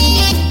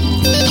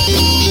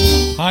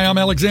 Hi, I'm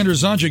Alexander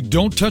Zonjic.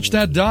 Don't touch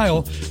that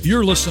dial.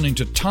 You're listening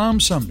to Tom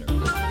Sumner.